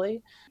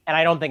drastically. And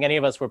I don't think any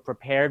of us were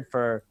prepared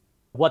for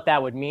what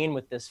that would mean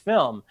with this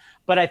film.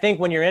 But I think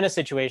when you're in a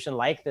situation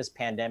like this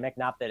pandemic,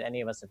 not that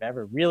any of us have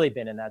ever really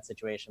been in that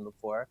situation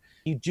before,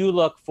 you do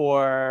look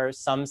for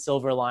some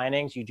silver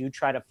linings. You do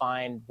try to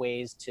find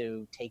ways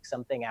to take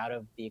something out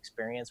of the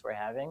experience we're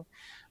having.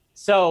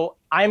 So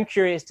I'm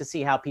curious to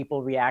see how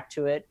people react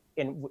to it,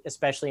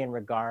 especially in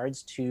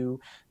regards to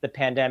the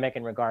pandemic,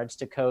 in regards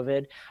to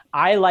COVID.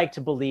 I like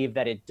to believe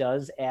that it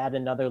does add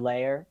another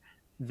layer,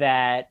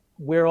 that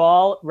we're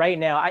all right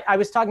now. I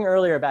was talking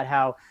earlier about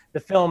how the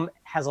film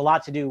has a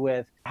lot to do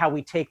with how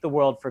we take the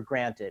world for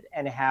granted,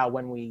 and how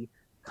when we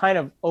kind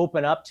of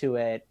open up to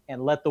it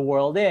and let the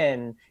world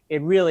in,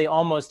 it really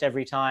almost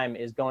every time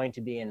is going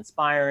to be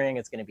inspiring.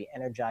 It's going to be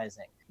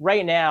energizing.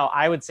 Right now,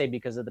 I would say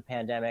because of the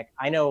pandemic,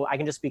 I know I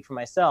can just speak for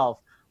myself.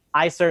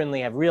 I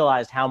certainly have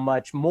realized how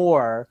much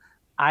more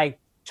I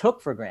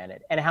took for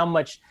granted, and how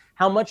much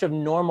of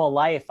normal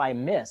life I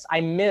miss.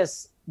 I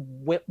miss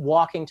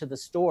walking to the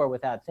store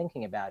without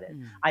thinking about it.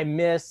 I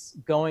miss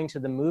going to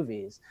the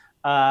movies.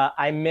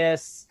 I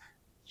miss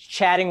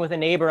chatting with a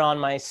neighbor on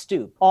my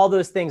stoop. All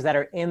those things that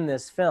are in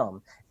this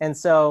film. And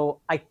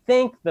so I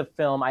hope the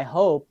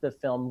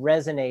film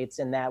resonates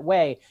in that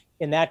way,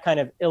 in that kind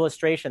of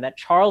illustration, that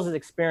Charles's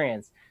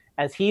experience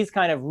as he's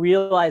kind of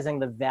realizing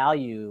the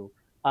value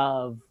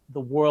of the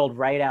world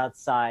right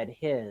outside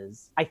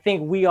his. I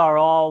think we are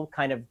all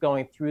kind of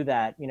going through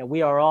that.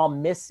 We are all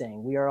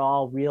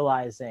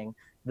realizing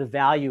the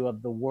value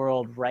of the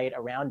world right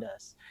around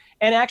us.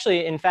 And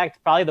actually, in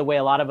fact, probably the way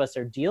a lot of us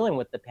are dealing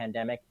with the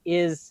pandemic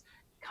is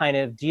kind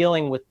of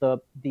dealing with the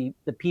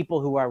people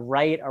who are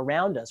right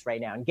around us right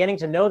now, and getting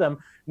to know them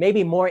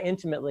maybe more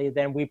intimately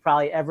than we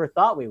probably ever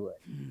thought we would.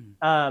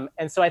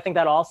 And so I think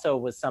that also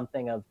was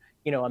something of,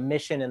 a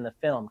mission in the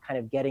film, kind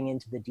of getting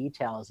into the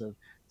details of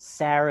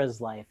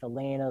Sarah's life,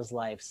 Elena's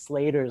life,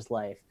 Slater's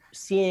life,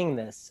 seeing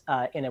this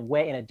in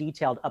a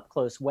detailed, up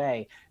close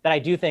way that I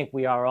do think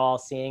we are all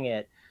seeing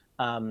it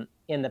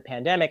in the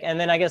pandemic. And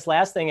then I guess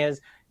last thing is,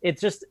 it's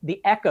just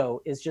the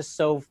echo is just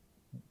so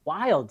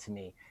wild to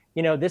me.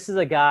 This is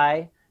a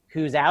guy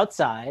who's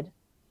outside,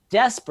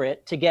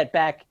 desperate to get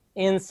back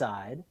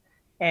inside.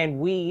 And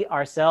we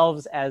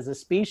ourselves as a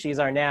species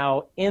are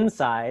now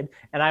inside.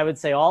 And I would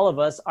say all of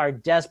us are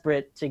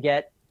desperate to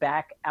get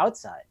back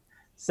outside.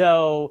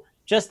 So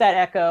just that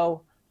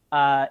echo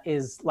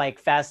is like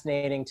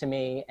fascinating to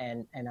me.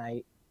 And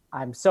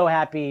I'm so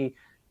happy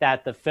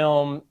that the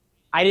film,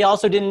 I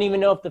also didn't even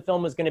know if the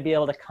film was going to be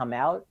able to come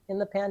out in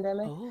the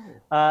pandemic.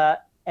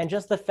 And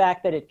just the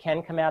fact that it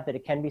can come out, that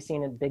it can be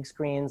seen at big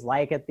screens,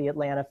 like at the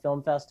Atlanta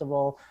Film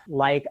Festival,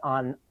 like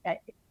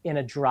in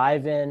a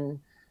drive-in,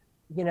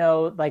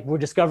 like we're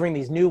discovering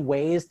these new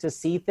ways to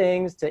see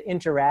things, to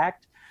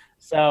interact.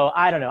 So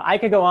I don't know. I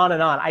could go on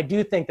and on. I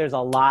do think there's a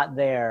lot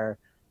there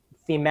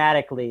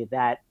thematically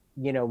that,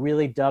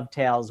 really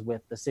dovetails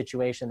with the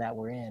situation that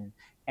we're in.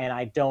 And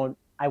I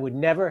would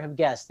never have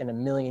guessed in a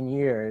million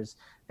years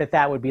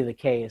that would be the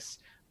case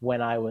when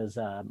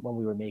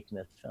we were making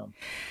this film.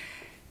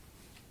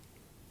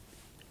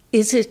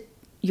 Is it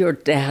your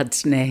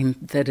dad's name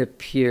that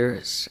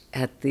appears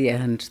at the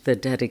end, the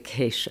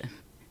dedication?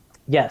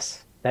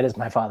 Yes, that is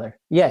my father.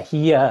 Yeah,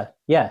 he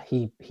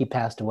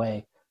passed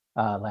away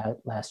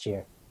last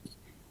year.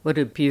 What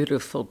a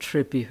beautiful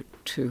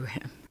tribute to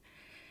him.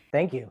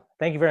 Thank you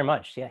very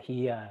much. Yeah,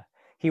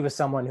 he was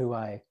someone who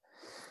I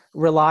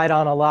relied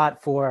on a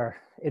lot for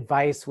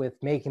advice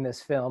with making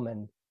this film,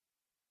 and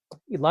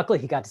luckily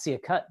he got to see a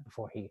cut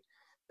before he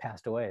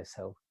passed away.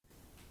 So,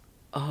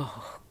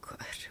 oh, good.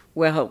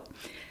 Well,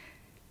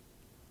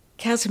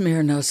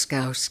 Kazimierz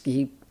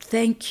Noskowski,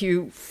 thank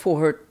you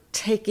for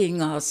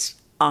taking us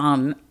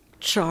on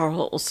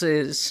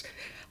Charles's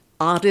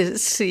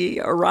odyssey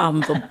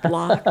around the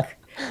block,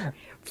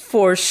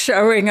 for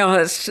showing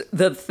us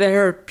the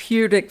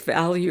therapeutic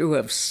value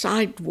of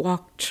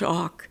sidewalk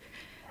chalk,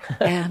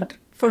 and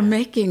for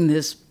making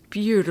this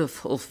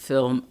beautiful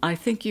film. I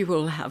think you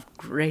will have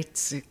great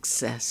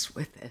success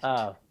with it.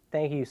 Oh,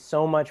 thank you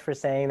so much for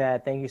saying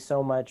that. Thank you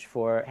so much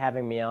for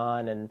having me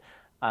on. And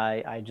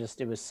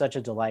it was such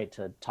a delight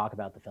to talk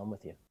about the film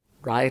with you.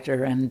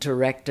 Writer and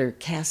director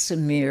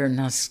Kazimierz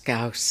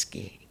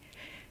Noskowski.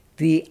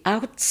 The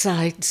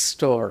Outside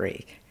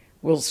Story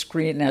will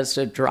screen as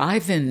a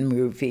drive-in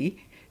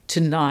movie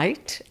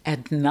tonight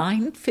at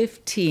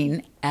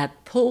 9:15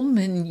 at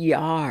Pullman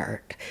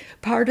Yard,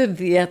 part of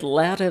the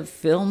Atlanta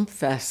Film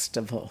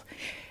Festival.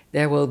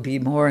 There will be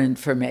more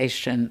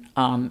information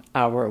on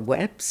our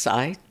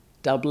website,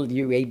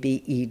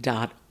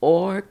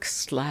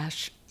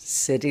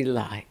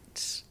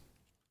 wabe.org/citylights.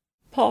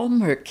 Paul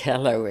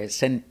Merkello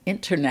is an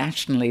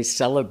internationally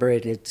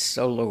celebrated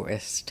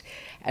soloist,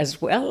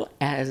 as well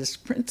as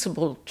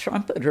principal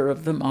trumpeter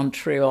of the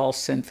Montreal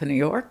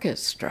Symphony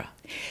Orchestra.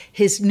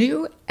 His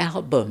new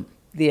album,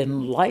 The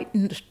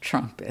Enlightened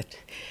Trumpet,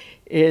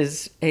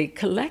 is a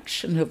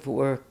collection of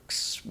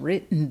works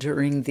written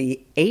during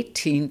the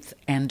 18th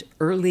and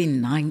early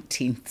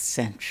 19th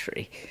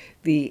century,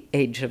 the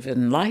Age of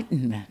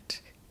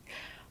Enlightenment.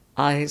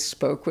 I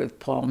spoke with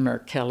Paul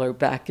Merkello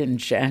back in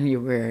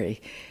January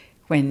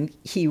when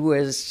he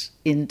was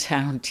in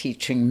town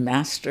teaching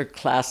master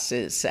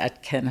classes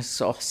at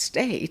Kennesaw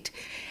State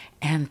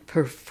and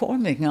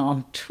performing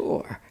on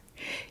tour.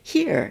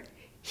 Here,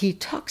 he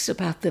talks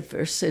about the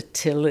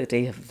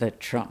versatility of the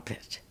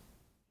trumpet.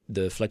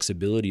 The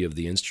flexibility of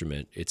the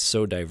instrument, it's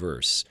so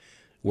diverse.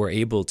 We're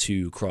able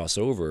to cross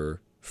over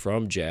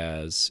from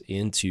jazz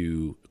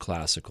into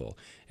classical.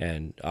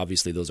 And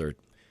obviously those are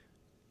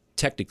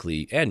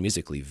technically and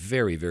musically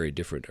very, very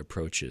different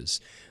approaches.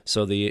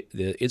 So the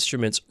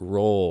instrument's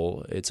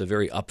role, it's a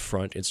very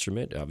upfront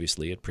instrument.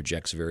 Obviously, it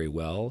projects very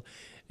well.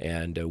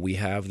 And we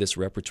have this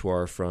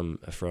repertoire from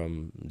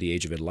the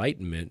Age of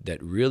Enlightenment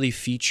that really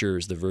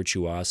features the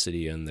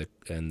virtuosity and the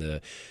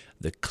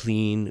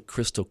clean,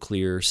 crystal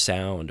clear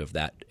sound of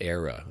that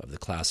era, of the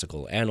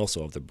classical and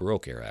also of the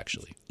Baroque era,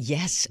 actually.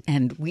 Yes,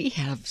 and we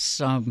have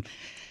some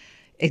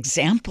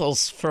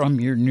examples from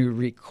your new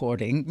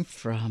recording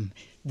from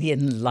The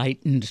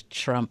Enlightened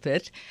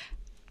Trumpet.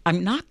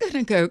 I'm not going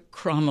to go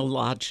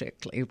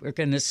chronologically. We're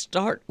going to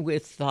start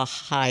with the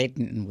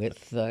Haydn,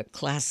 with the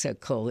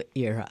classical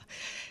era,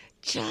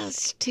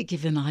 just to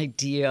give an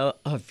idea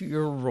of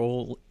your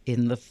role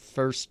in the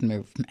first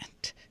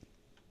movement.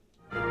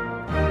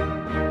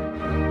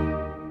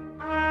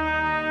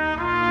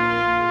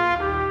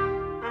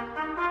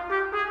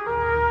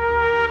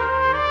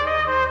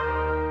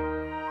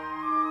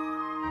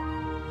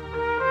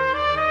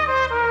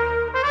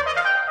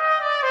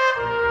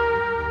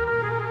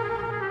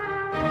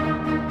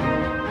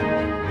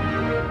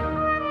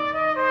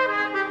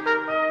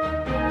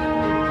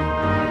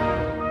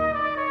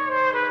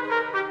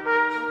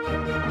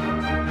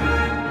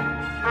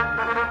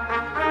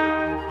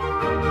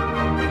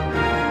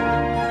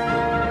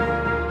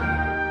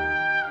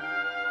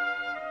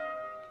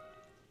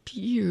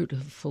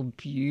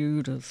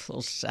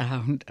 Beautiful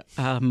sound.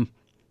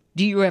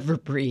 Do you ever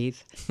breathe?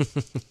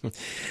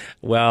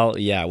 Well,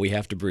 yeah, we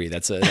have to breathe.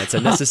 That's a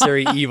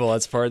necessary evil.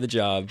 That's part of the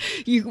job.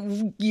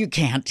 You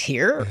can't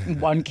hear.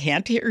 One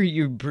can't hear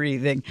you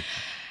breathing.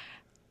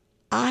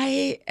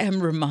 I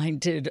am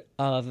reminded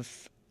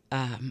of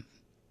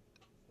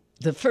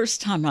the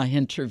first time I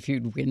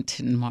interviewed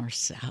Wynton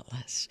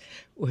Marsalis.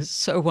 Was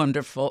so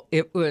wonderful.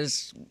 It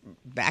was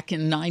back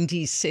in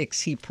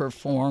 '96. He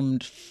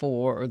performed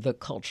for the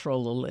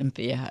Cultural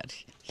Olympiad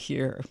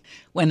here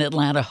when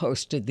Atlanta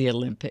hosted the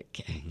Olympic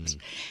Games.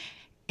 Mm-hmm.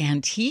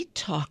 And he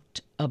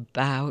talked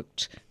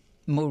about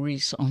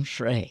Maurice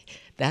André.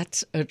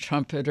 That's a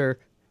trumpeter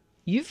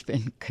you've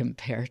been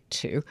compared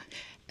to.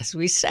 As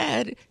we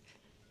said,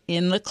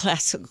 in the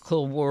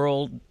classical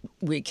world,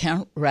 we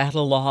can't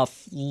rattle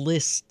off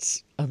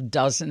lists of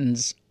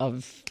dozens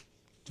of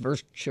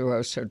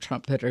virtuoso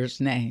trumpeters'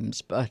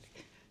 names, but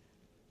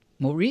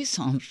Maurice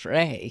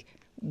Andre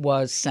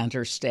was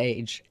center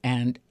stage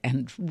and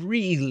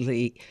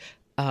really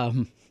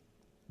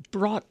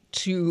brought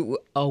to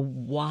a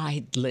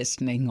wide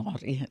listening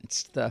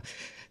audience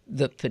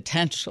the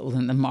potential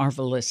and the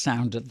marvelous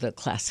sound of the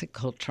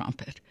classical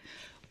trumpet.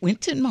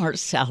 Wynton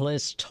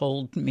Marsalis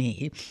told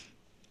me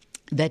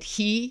that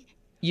he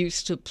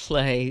used to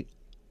play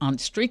on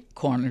street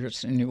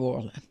corners in New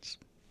Orleans.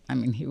 I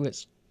mean, he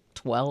was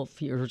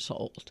 12 years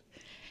old.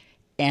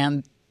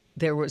 And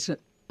there was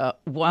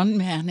one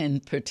man in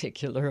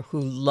particular who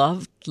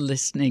loved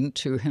listening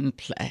to him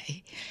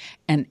play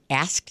and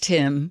asked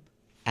Wynton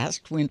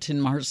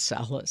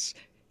Marsalis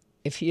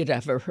if he had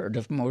ever heard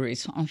of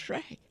Maurice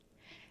Andre.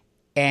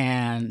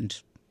 And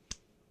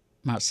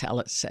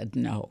Marsalis said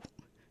no.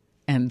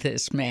 And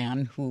this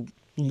man who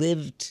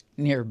lived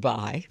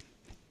nearby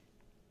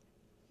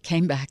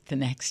came back the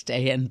next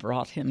day and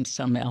brought him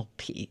some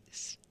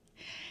LPs.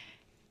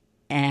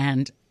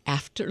 And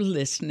after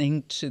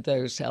listening to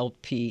those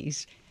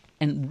LPs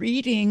and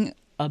reading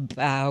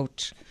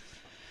about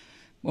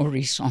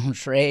Maurice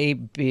Andre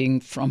being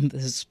from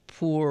this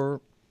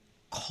poor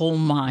coal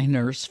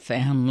miners'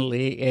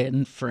 family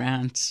in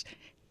France,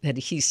 that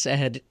he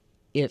said,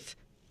 if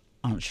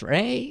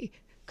Andre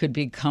could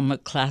become a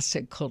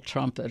classical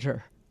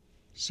trumpeter,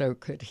 so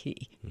could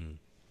he. Mm.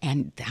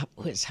 And that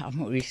was how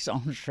Maurice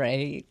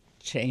Andre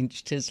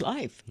changed his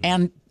life. Mm.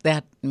 And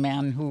that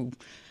man who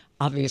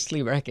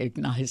obviously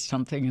recognized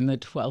something in the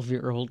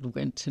 12-year-old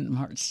Wynton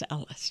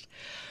Marsalis.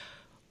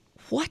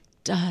 What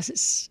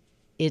does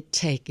it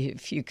take,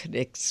 if you could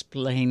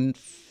explain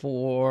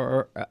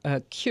for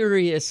a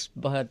curious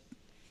but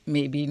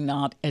maybe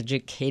not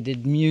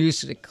educated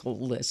musical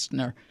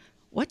listener,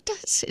 what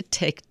does it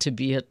take to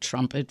be a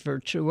trumpet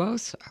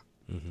virtuoso?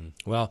 Mm-hmm.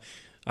 Well,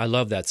 I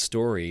love that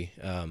story.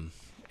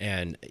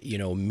 And,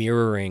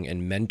 mirroring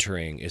and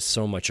mentoring is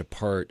so much a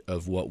part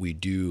of what we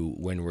do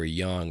when we're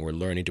young. We're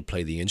learning to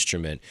play the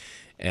instrument.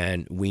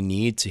 And we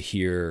need to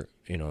hear,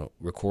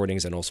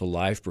 recordings and also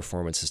live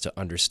performances to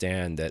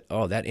understand that,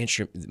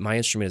 my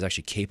instrument is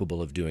actually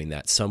capable of doing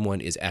that.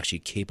 Someone is actually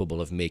capable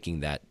of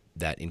making that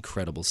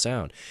incredible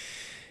sound.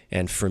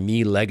 And for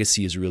me,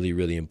 legacy is really,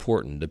 really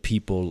important. The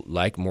people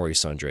like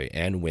Maurice Andre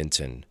and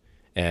Wynton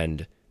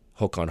and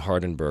Håkan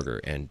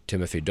Hardenberger and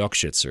Timofey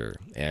Dokshitzer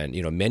and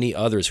many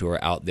others who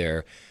are out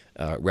there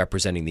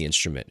representing the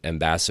instrument,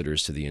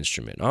 ambassadors to the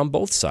instrument on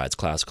both sides,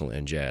 classical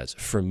and jazz.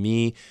 For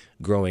me,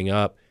 growing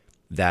up,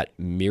 that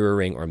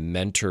mirroring or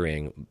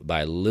mentoring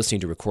by listening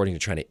to recordings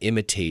and trying to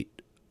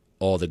imitate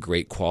all the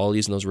great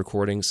qualities in those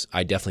recordings,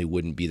 I definitely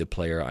wouldn't be the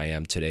player I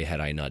am today had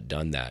I not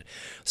done that.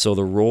 So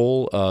the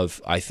role of,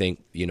 I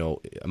think,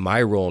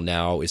 my role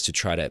now is to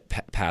try to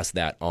pass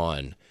that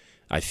on,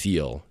 I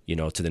feel,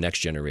 to the next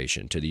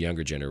generation, to the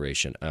younger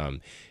generation.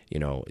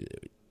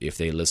 If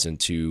they listen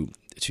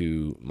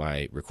to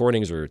my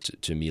recordings or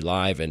to me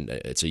live and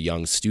it's a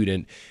young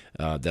student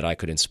that I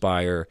could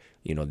inspire,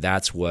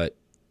 that's what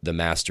the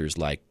masters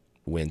like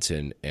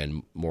Wynton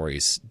and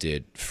Maurice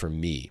did for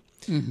me.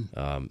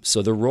 Mm-hmm.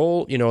 So the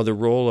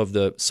role of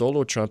the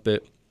solo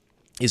trumpet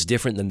is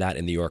different than that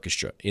in the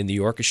orchestra. In the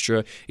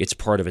orchestra, it's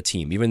part of a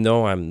team. Even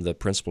though I'm the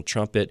principal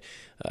trumpet,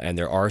 and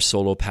there are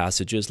solo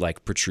passages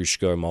like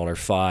Petrushka or Mahler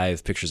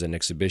 5, Pictures and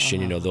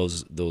Exhibition,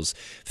 those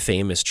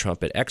famous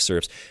trumpet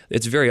excerpts,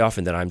 it's very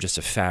often that I'm just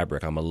a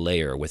fabric, I'm a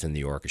layer within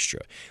the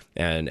orchestra.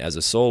 And as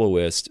a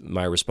soloist,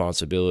 my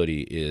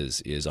responsibility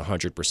is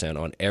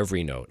 100% on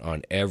every note,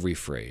 on every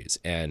phrase,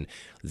 and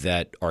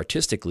that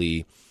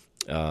artistically,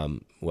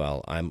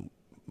 I'm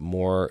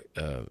more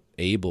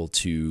able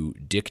to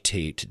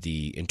dictate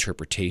the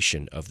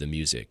interpretation of the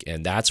music.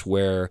 And that's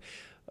where,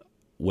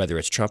 whether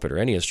it's trumpet or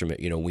any instrument,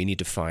 we need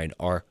to find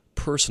our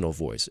personal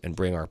voice and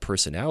bring our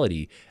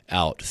personality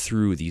out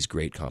through these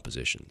great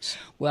compositions.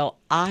 Well,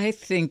 I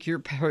think your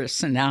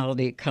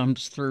personality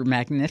comes through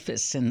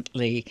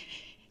magnificently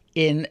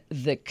in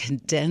the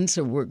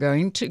cadenza. We're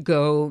going to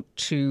go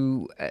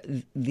to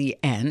the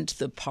end,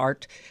 the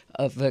part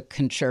of the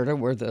concerto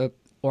where the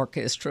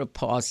orchestra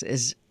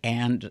pauses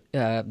and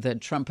the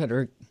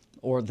trumpeter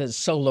or the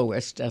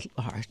soloist at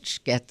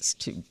large gets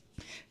to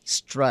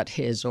strut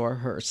his or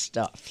her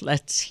stuff.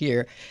 Let's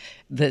hear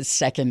the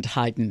second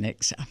Haydn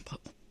example.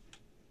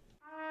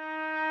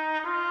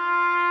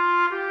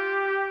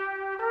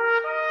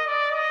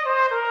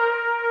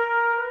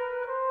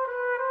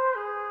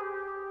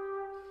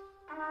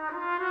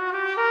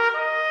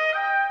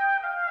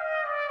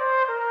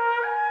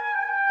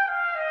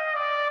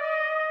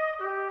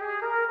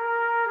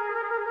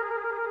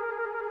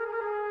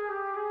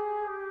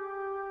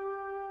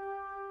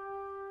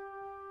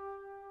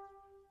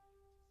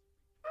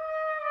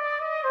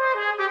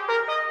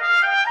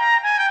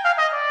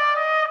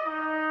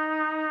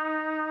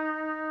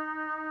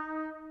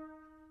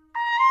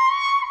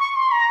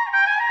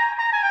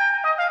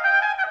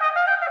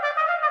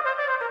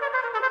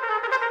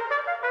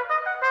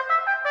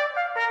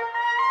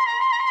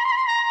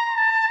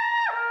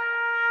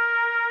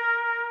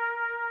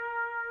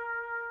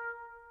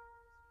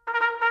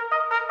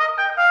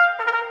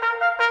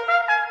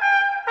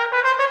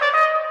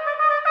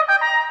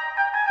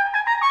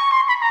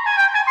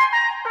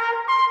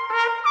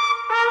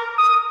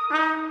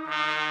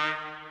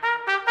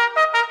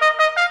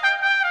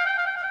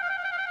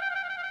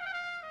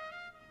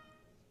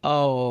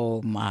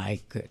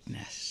 my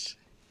goodness.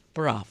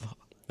 Bravo.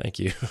 Thank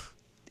you.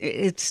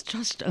 It's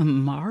just a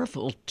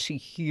marvel to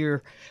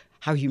hear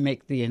how you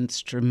make the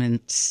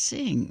instrument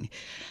sing.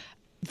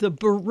 The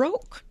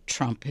Baroque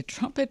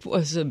trumpet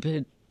was a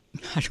bit,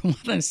 I don't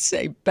want to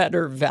say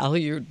better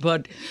valued,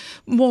 but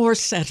more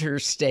center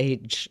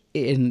stage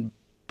in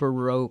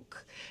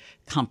Baroque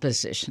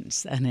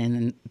compositions than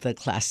in the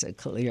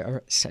classical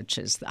era, such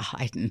as the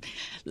Haydn.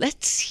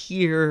 Let's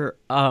hear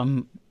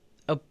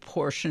a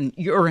portion,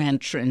 your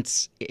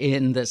entrance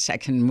in the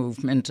second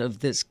movement of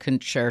this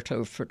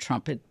concerto for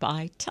trumpet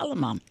by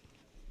Telemann.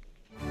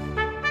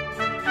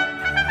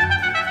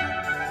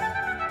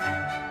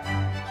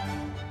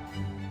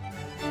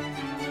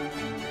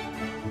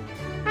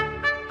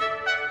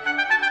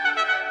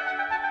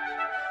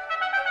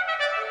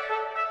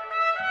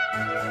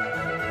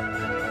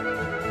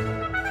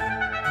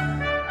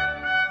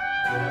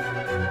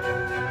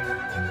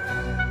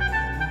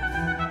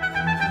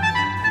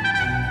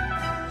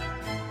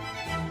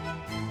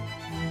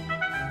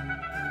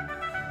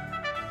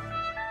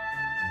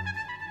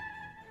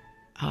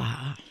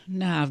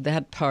 Now,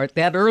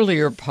 that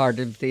earlier part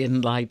of the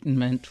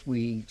Enlightenment,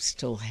 we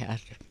still had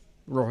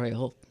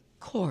royal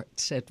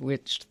courts at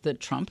which the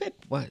trumpet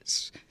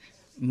was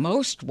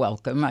most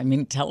welcome. I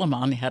mean,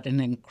 Telemann had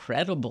an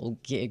incredible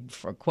gig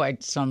for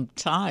quite some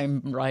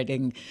time,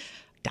 writing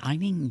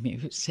dining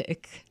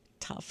music,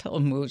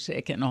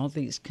 Tafelmusik, and all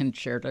these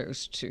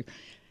concertos to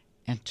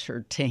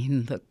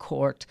entertain the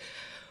court.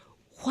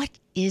 What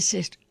is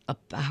it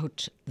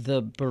about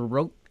the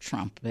Baroque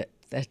trumpet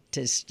that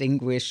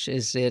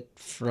distinguishes it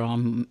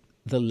from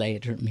the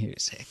later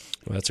music?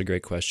 Well, that's a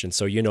great question.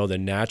 So, the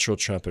natural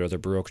trumpet or the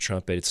Baroque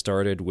trumpet, it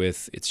started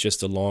with, it's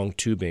just a long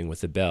tubing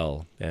with a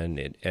bell, and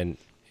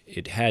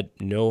it had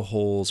no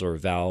holes or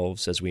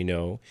valves, as we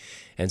know.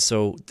 And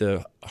so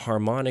the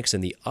harmonics in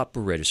the upper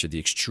register, the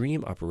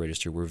extreme upper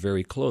register, were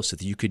very close so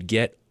that you could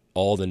get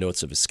all the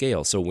notes of a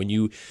scale. So when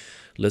you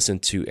listen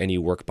to any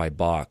work by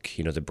Bach,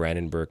 the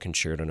Brandenburg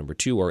Concerto No.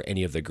 2, or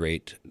any of the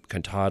great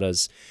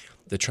cantatas,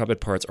 the trumpet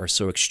parts are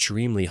so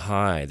extremely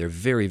high. They're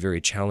very, very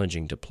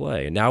challenging to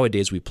play. And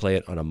nowadays we play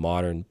it on a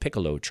modern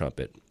piccolo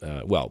trumpet.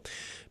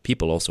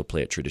 People also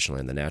play it traditionally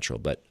in the natural,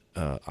 but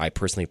I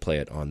personally play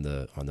it on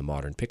the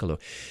modern piccolo.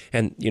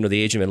 And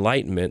the Age of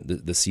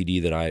Enlightenment, the CD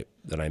that I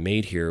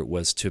made here,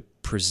 was to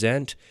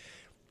present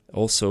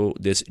also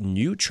this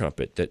new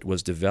trumpet that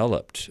was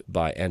developed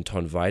by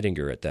Anton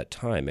Weidinger at that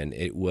time. And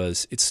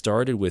it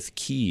started with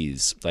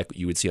keys like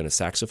you would see on a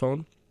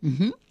saxophone.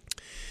 Mm-hmm.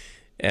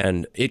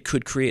 And it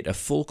could create a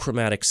full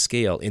chromatic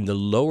scale in the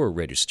lower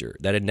register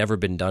that had never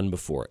been done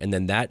before. And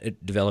then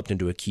that developed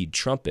into a keyed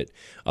trumpet,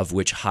 of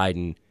which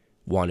Haydn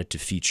wanted to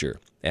feature.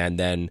 And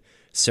then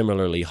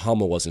similarly,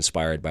 Hummel was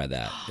inspired by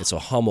that. And so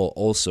Hummel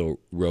also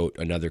wrote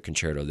another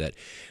concerto that,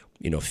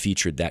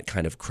 featured that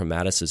kind of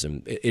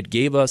chromaticism. It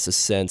gave us a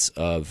sense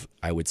of,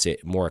 I would say,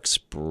 more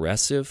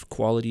expressive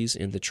qualities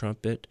in the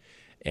trumpet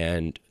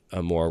and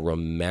a more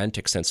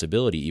romantic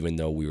sensibility, even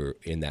though we were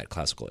in that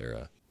classical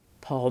era.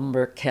 Paul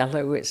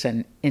Merkello is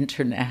an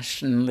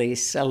internationally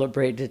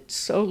celebrated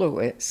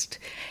soloist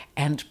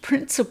and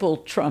principal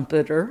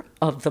trumpeter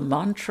of the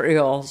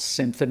Montreal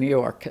Symphony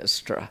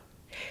Orchestra.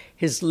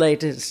 His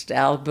latest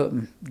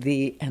album,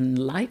 The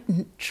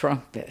Enlightened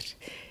Trumpet,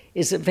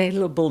 is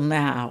available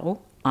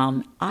now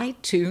on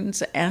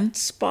iTunes and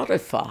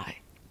Spotify.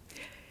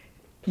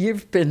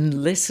 You've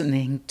been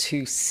listening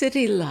to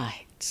City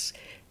Lights,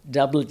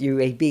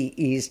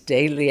 WABE's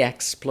daily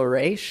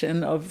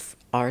exploration of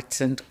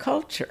arts and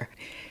culture.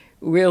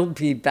 We'll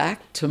be back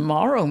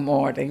tomorrow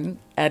morning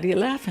at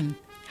 11.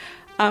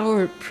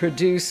 Our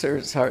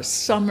producers are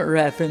Summer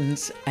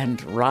Evans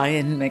and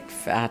Ryan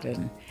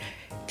McFadden.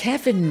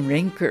 Kevin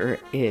Rinker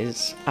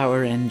is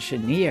our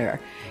engineer,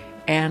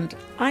 and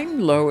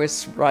I'm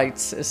Lois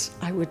Reitzes.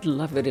 I would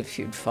love it if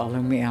you'd follow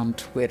me on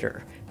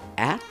Twitter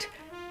at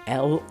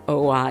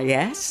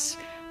LOISREITZES.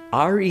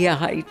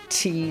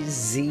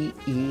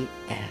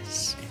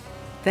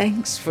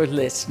 Thanks for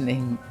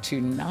listening to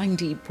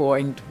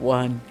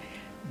 90.1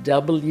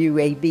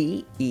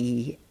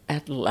 WABE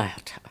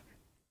Atlanta.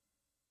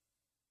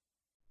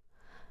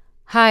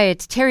 Hi,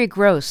 it's Terry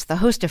Gross, the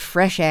host of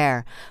Fresh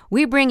Air.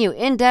 We bring you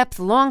in-depth,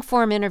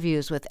 long-form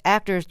interviews with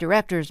actors,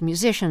 directors,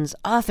 musicians,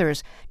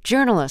 authors,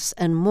 journalists,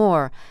 and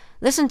more.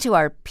 Listen to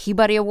our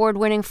Peabody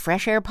Award-winning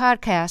Fresh Air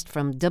podcast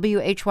from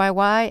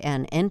WHYY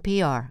and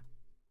NPR.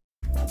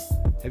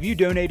 Have you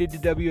donated to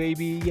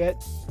WABE yet?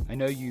 I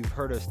know you've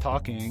heard us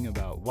talking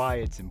about why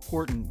it's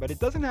important, but it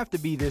doesn't have to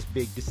be this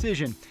big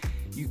decision.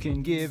 You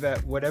can give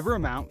at whatever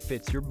amount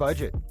fits your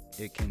budget.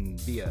 It can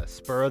be a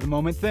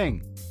spur-of-the-moment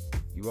thing.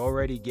 You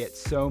already get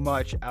so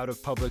much out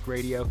of public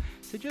radio,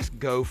 so just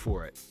go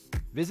for it.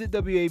 Visit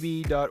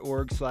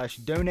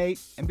WABE.org/donate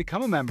and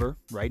become a member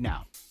right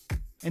now.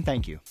 And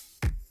thank you.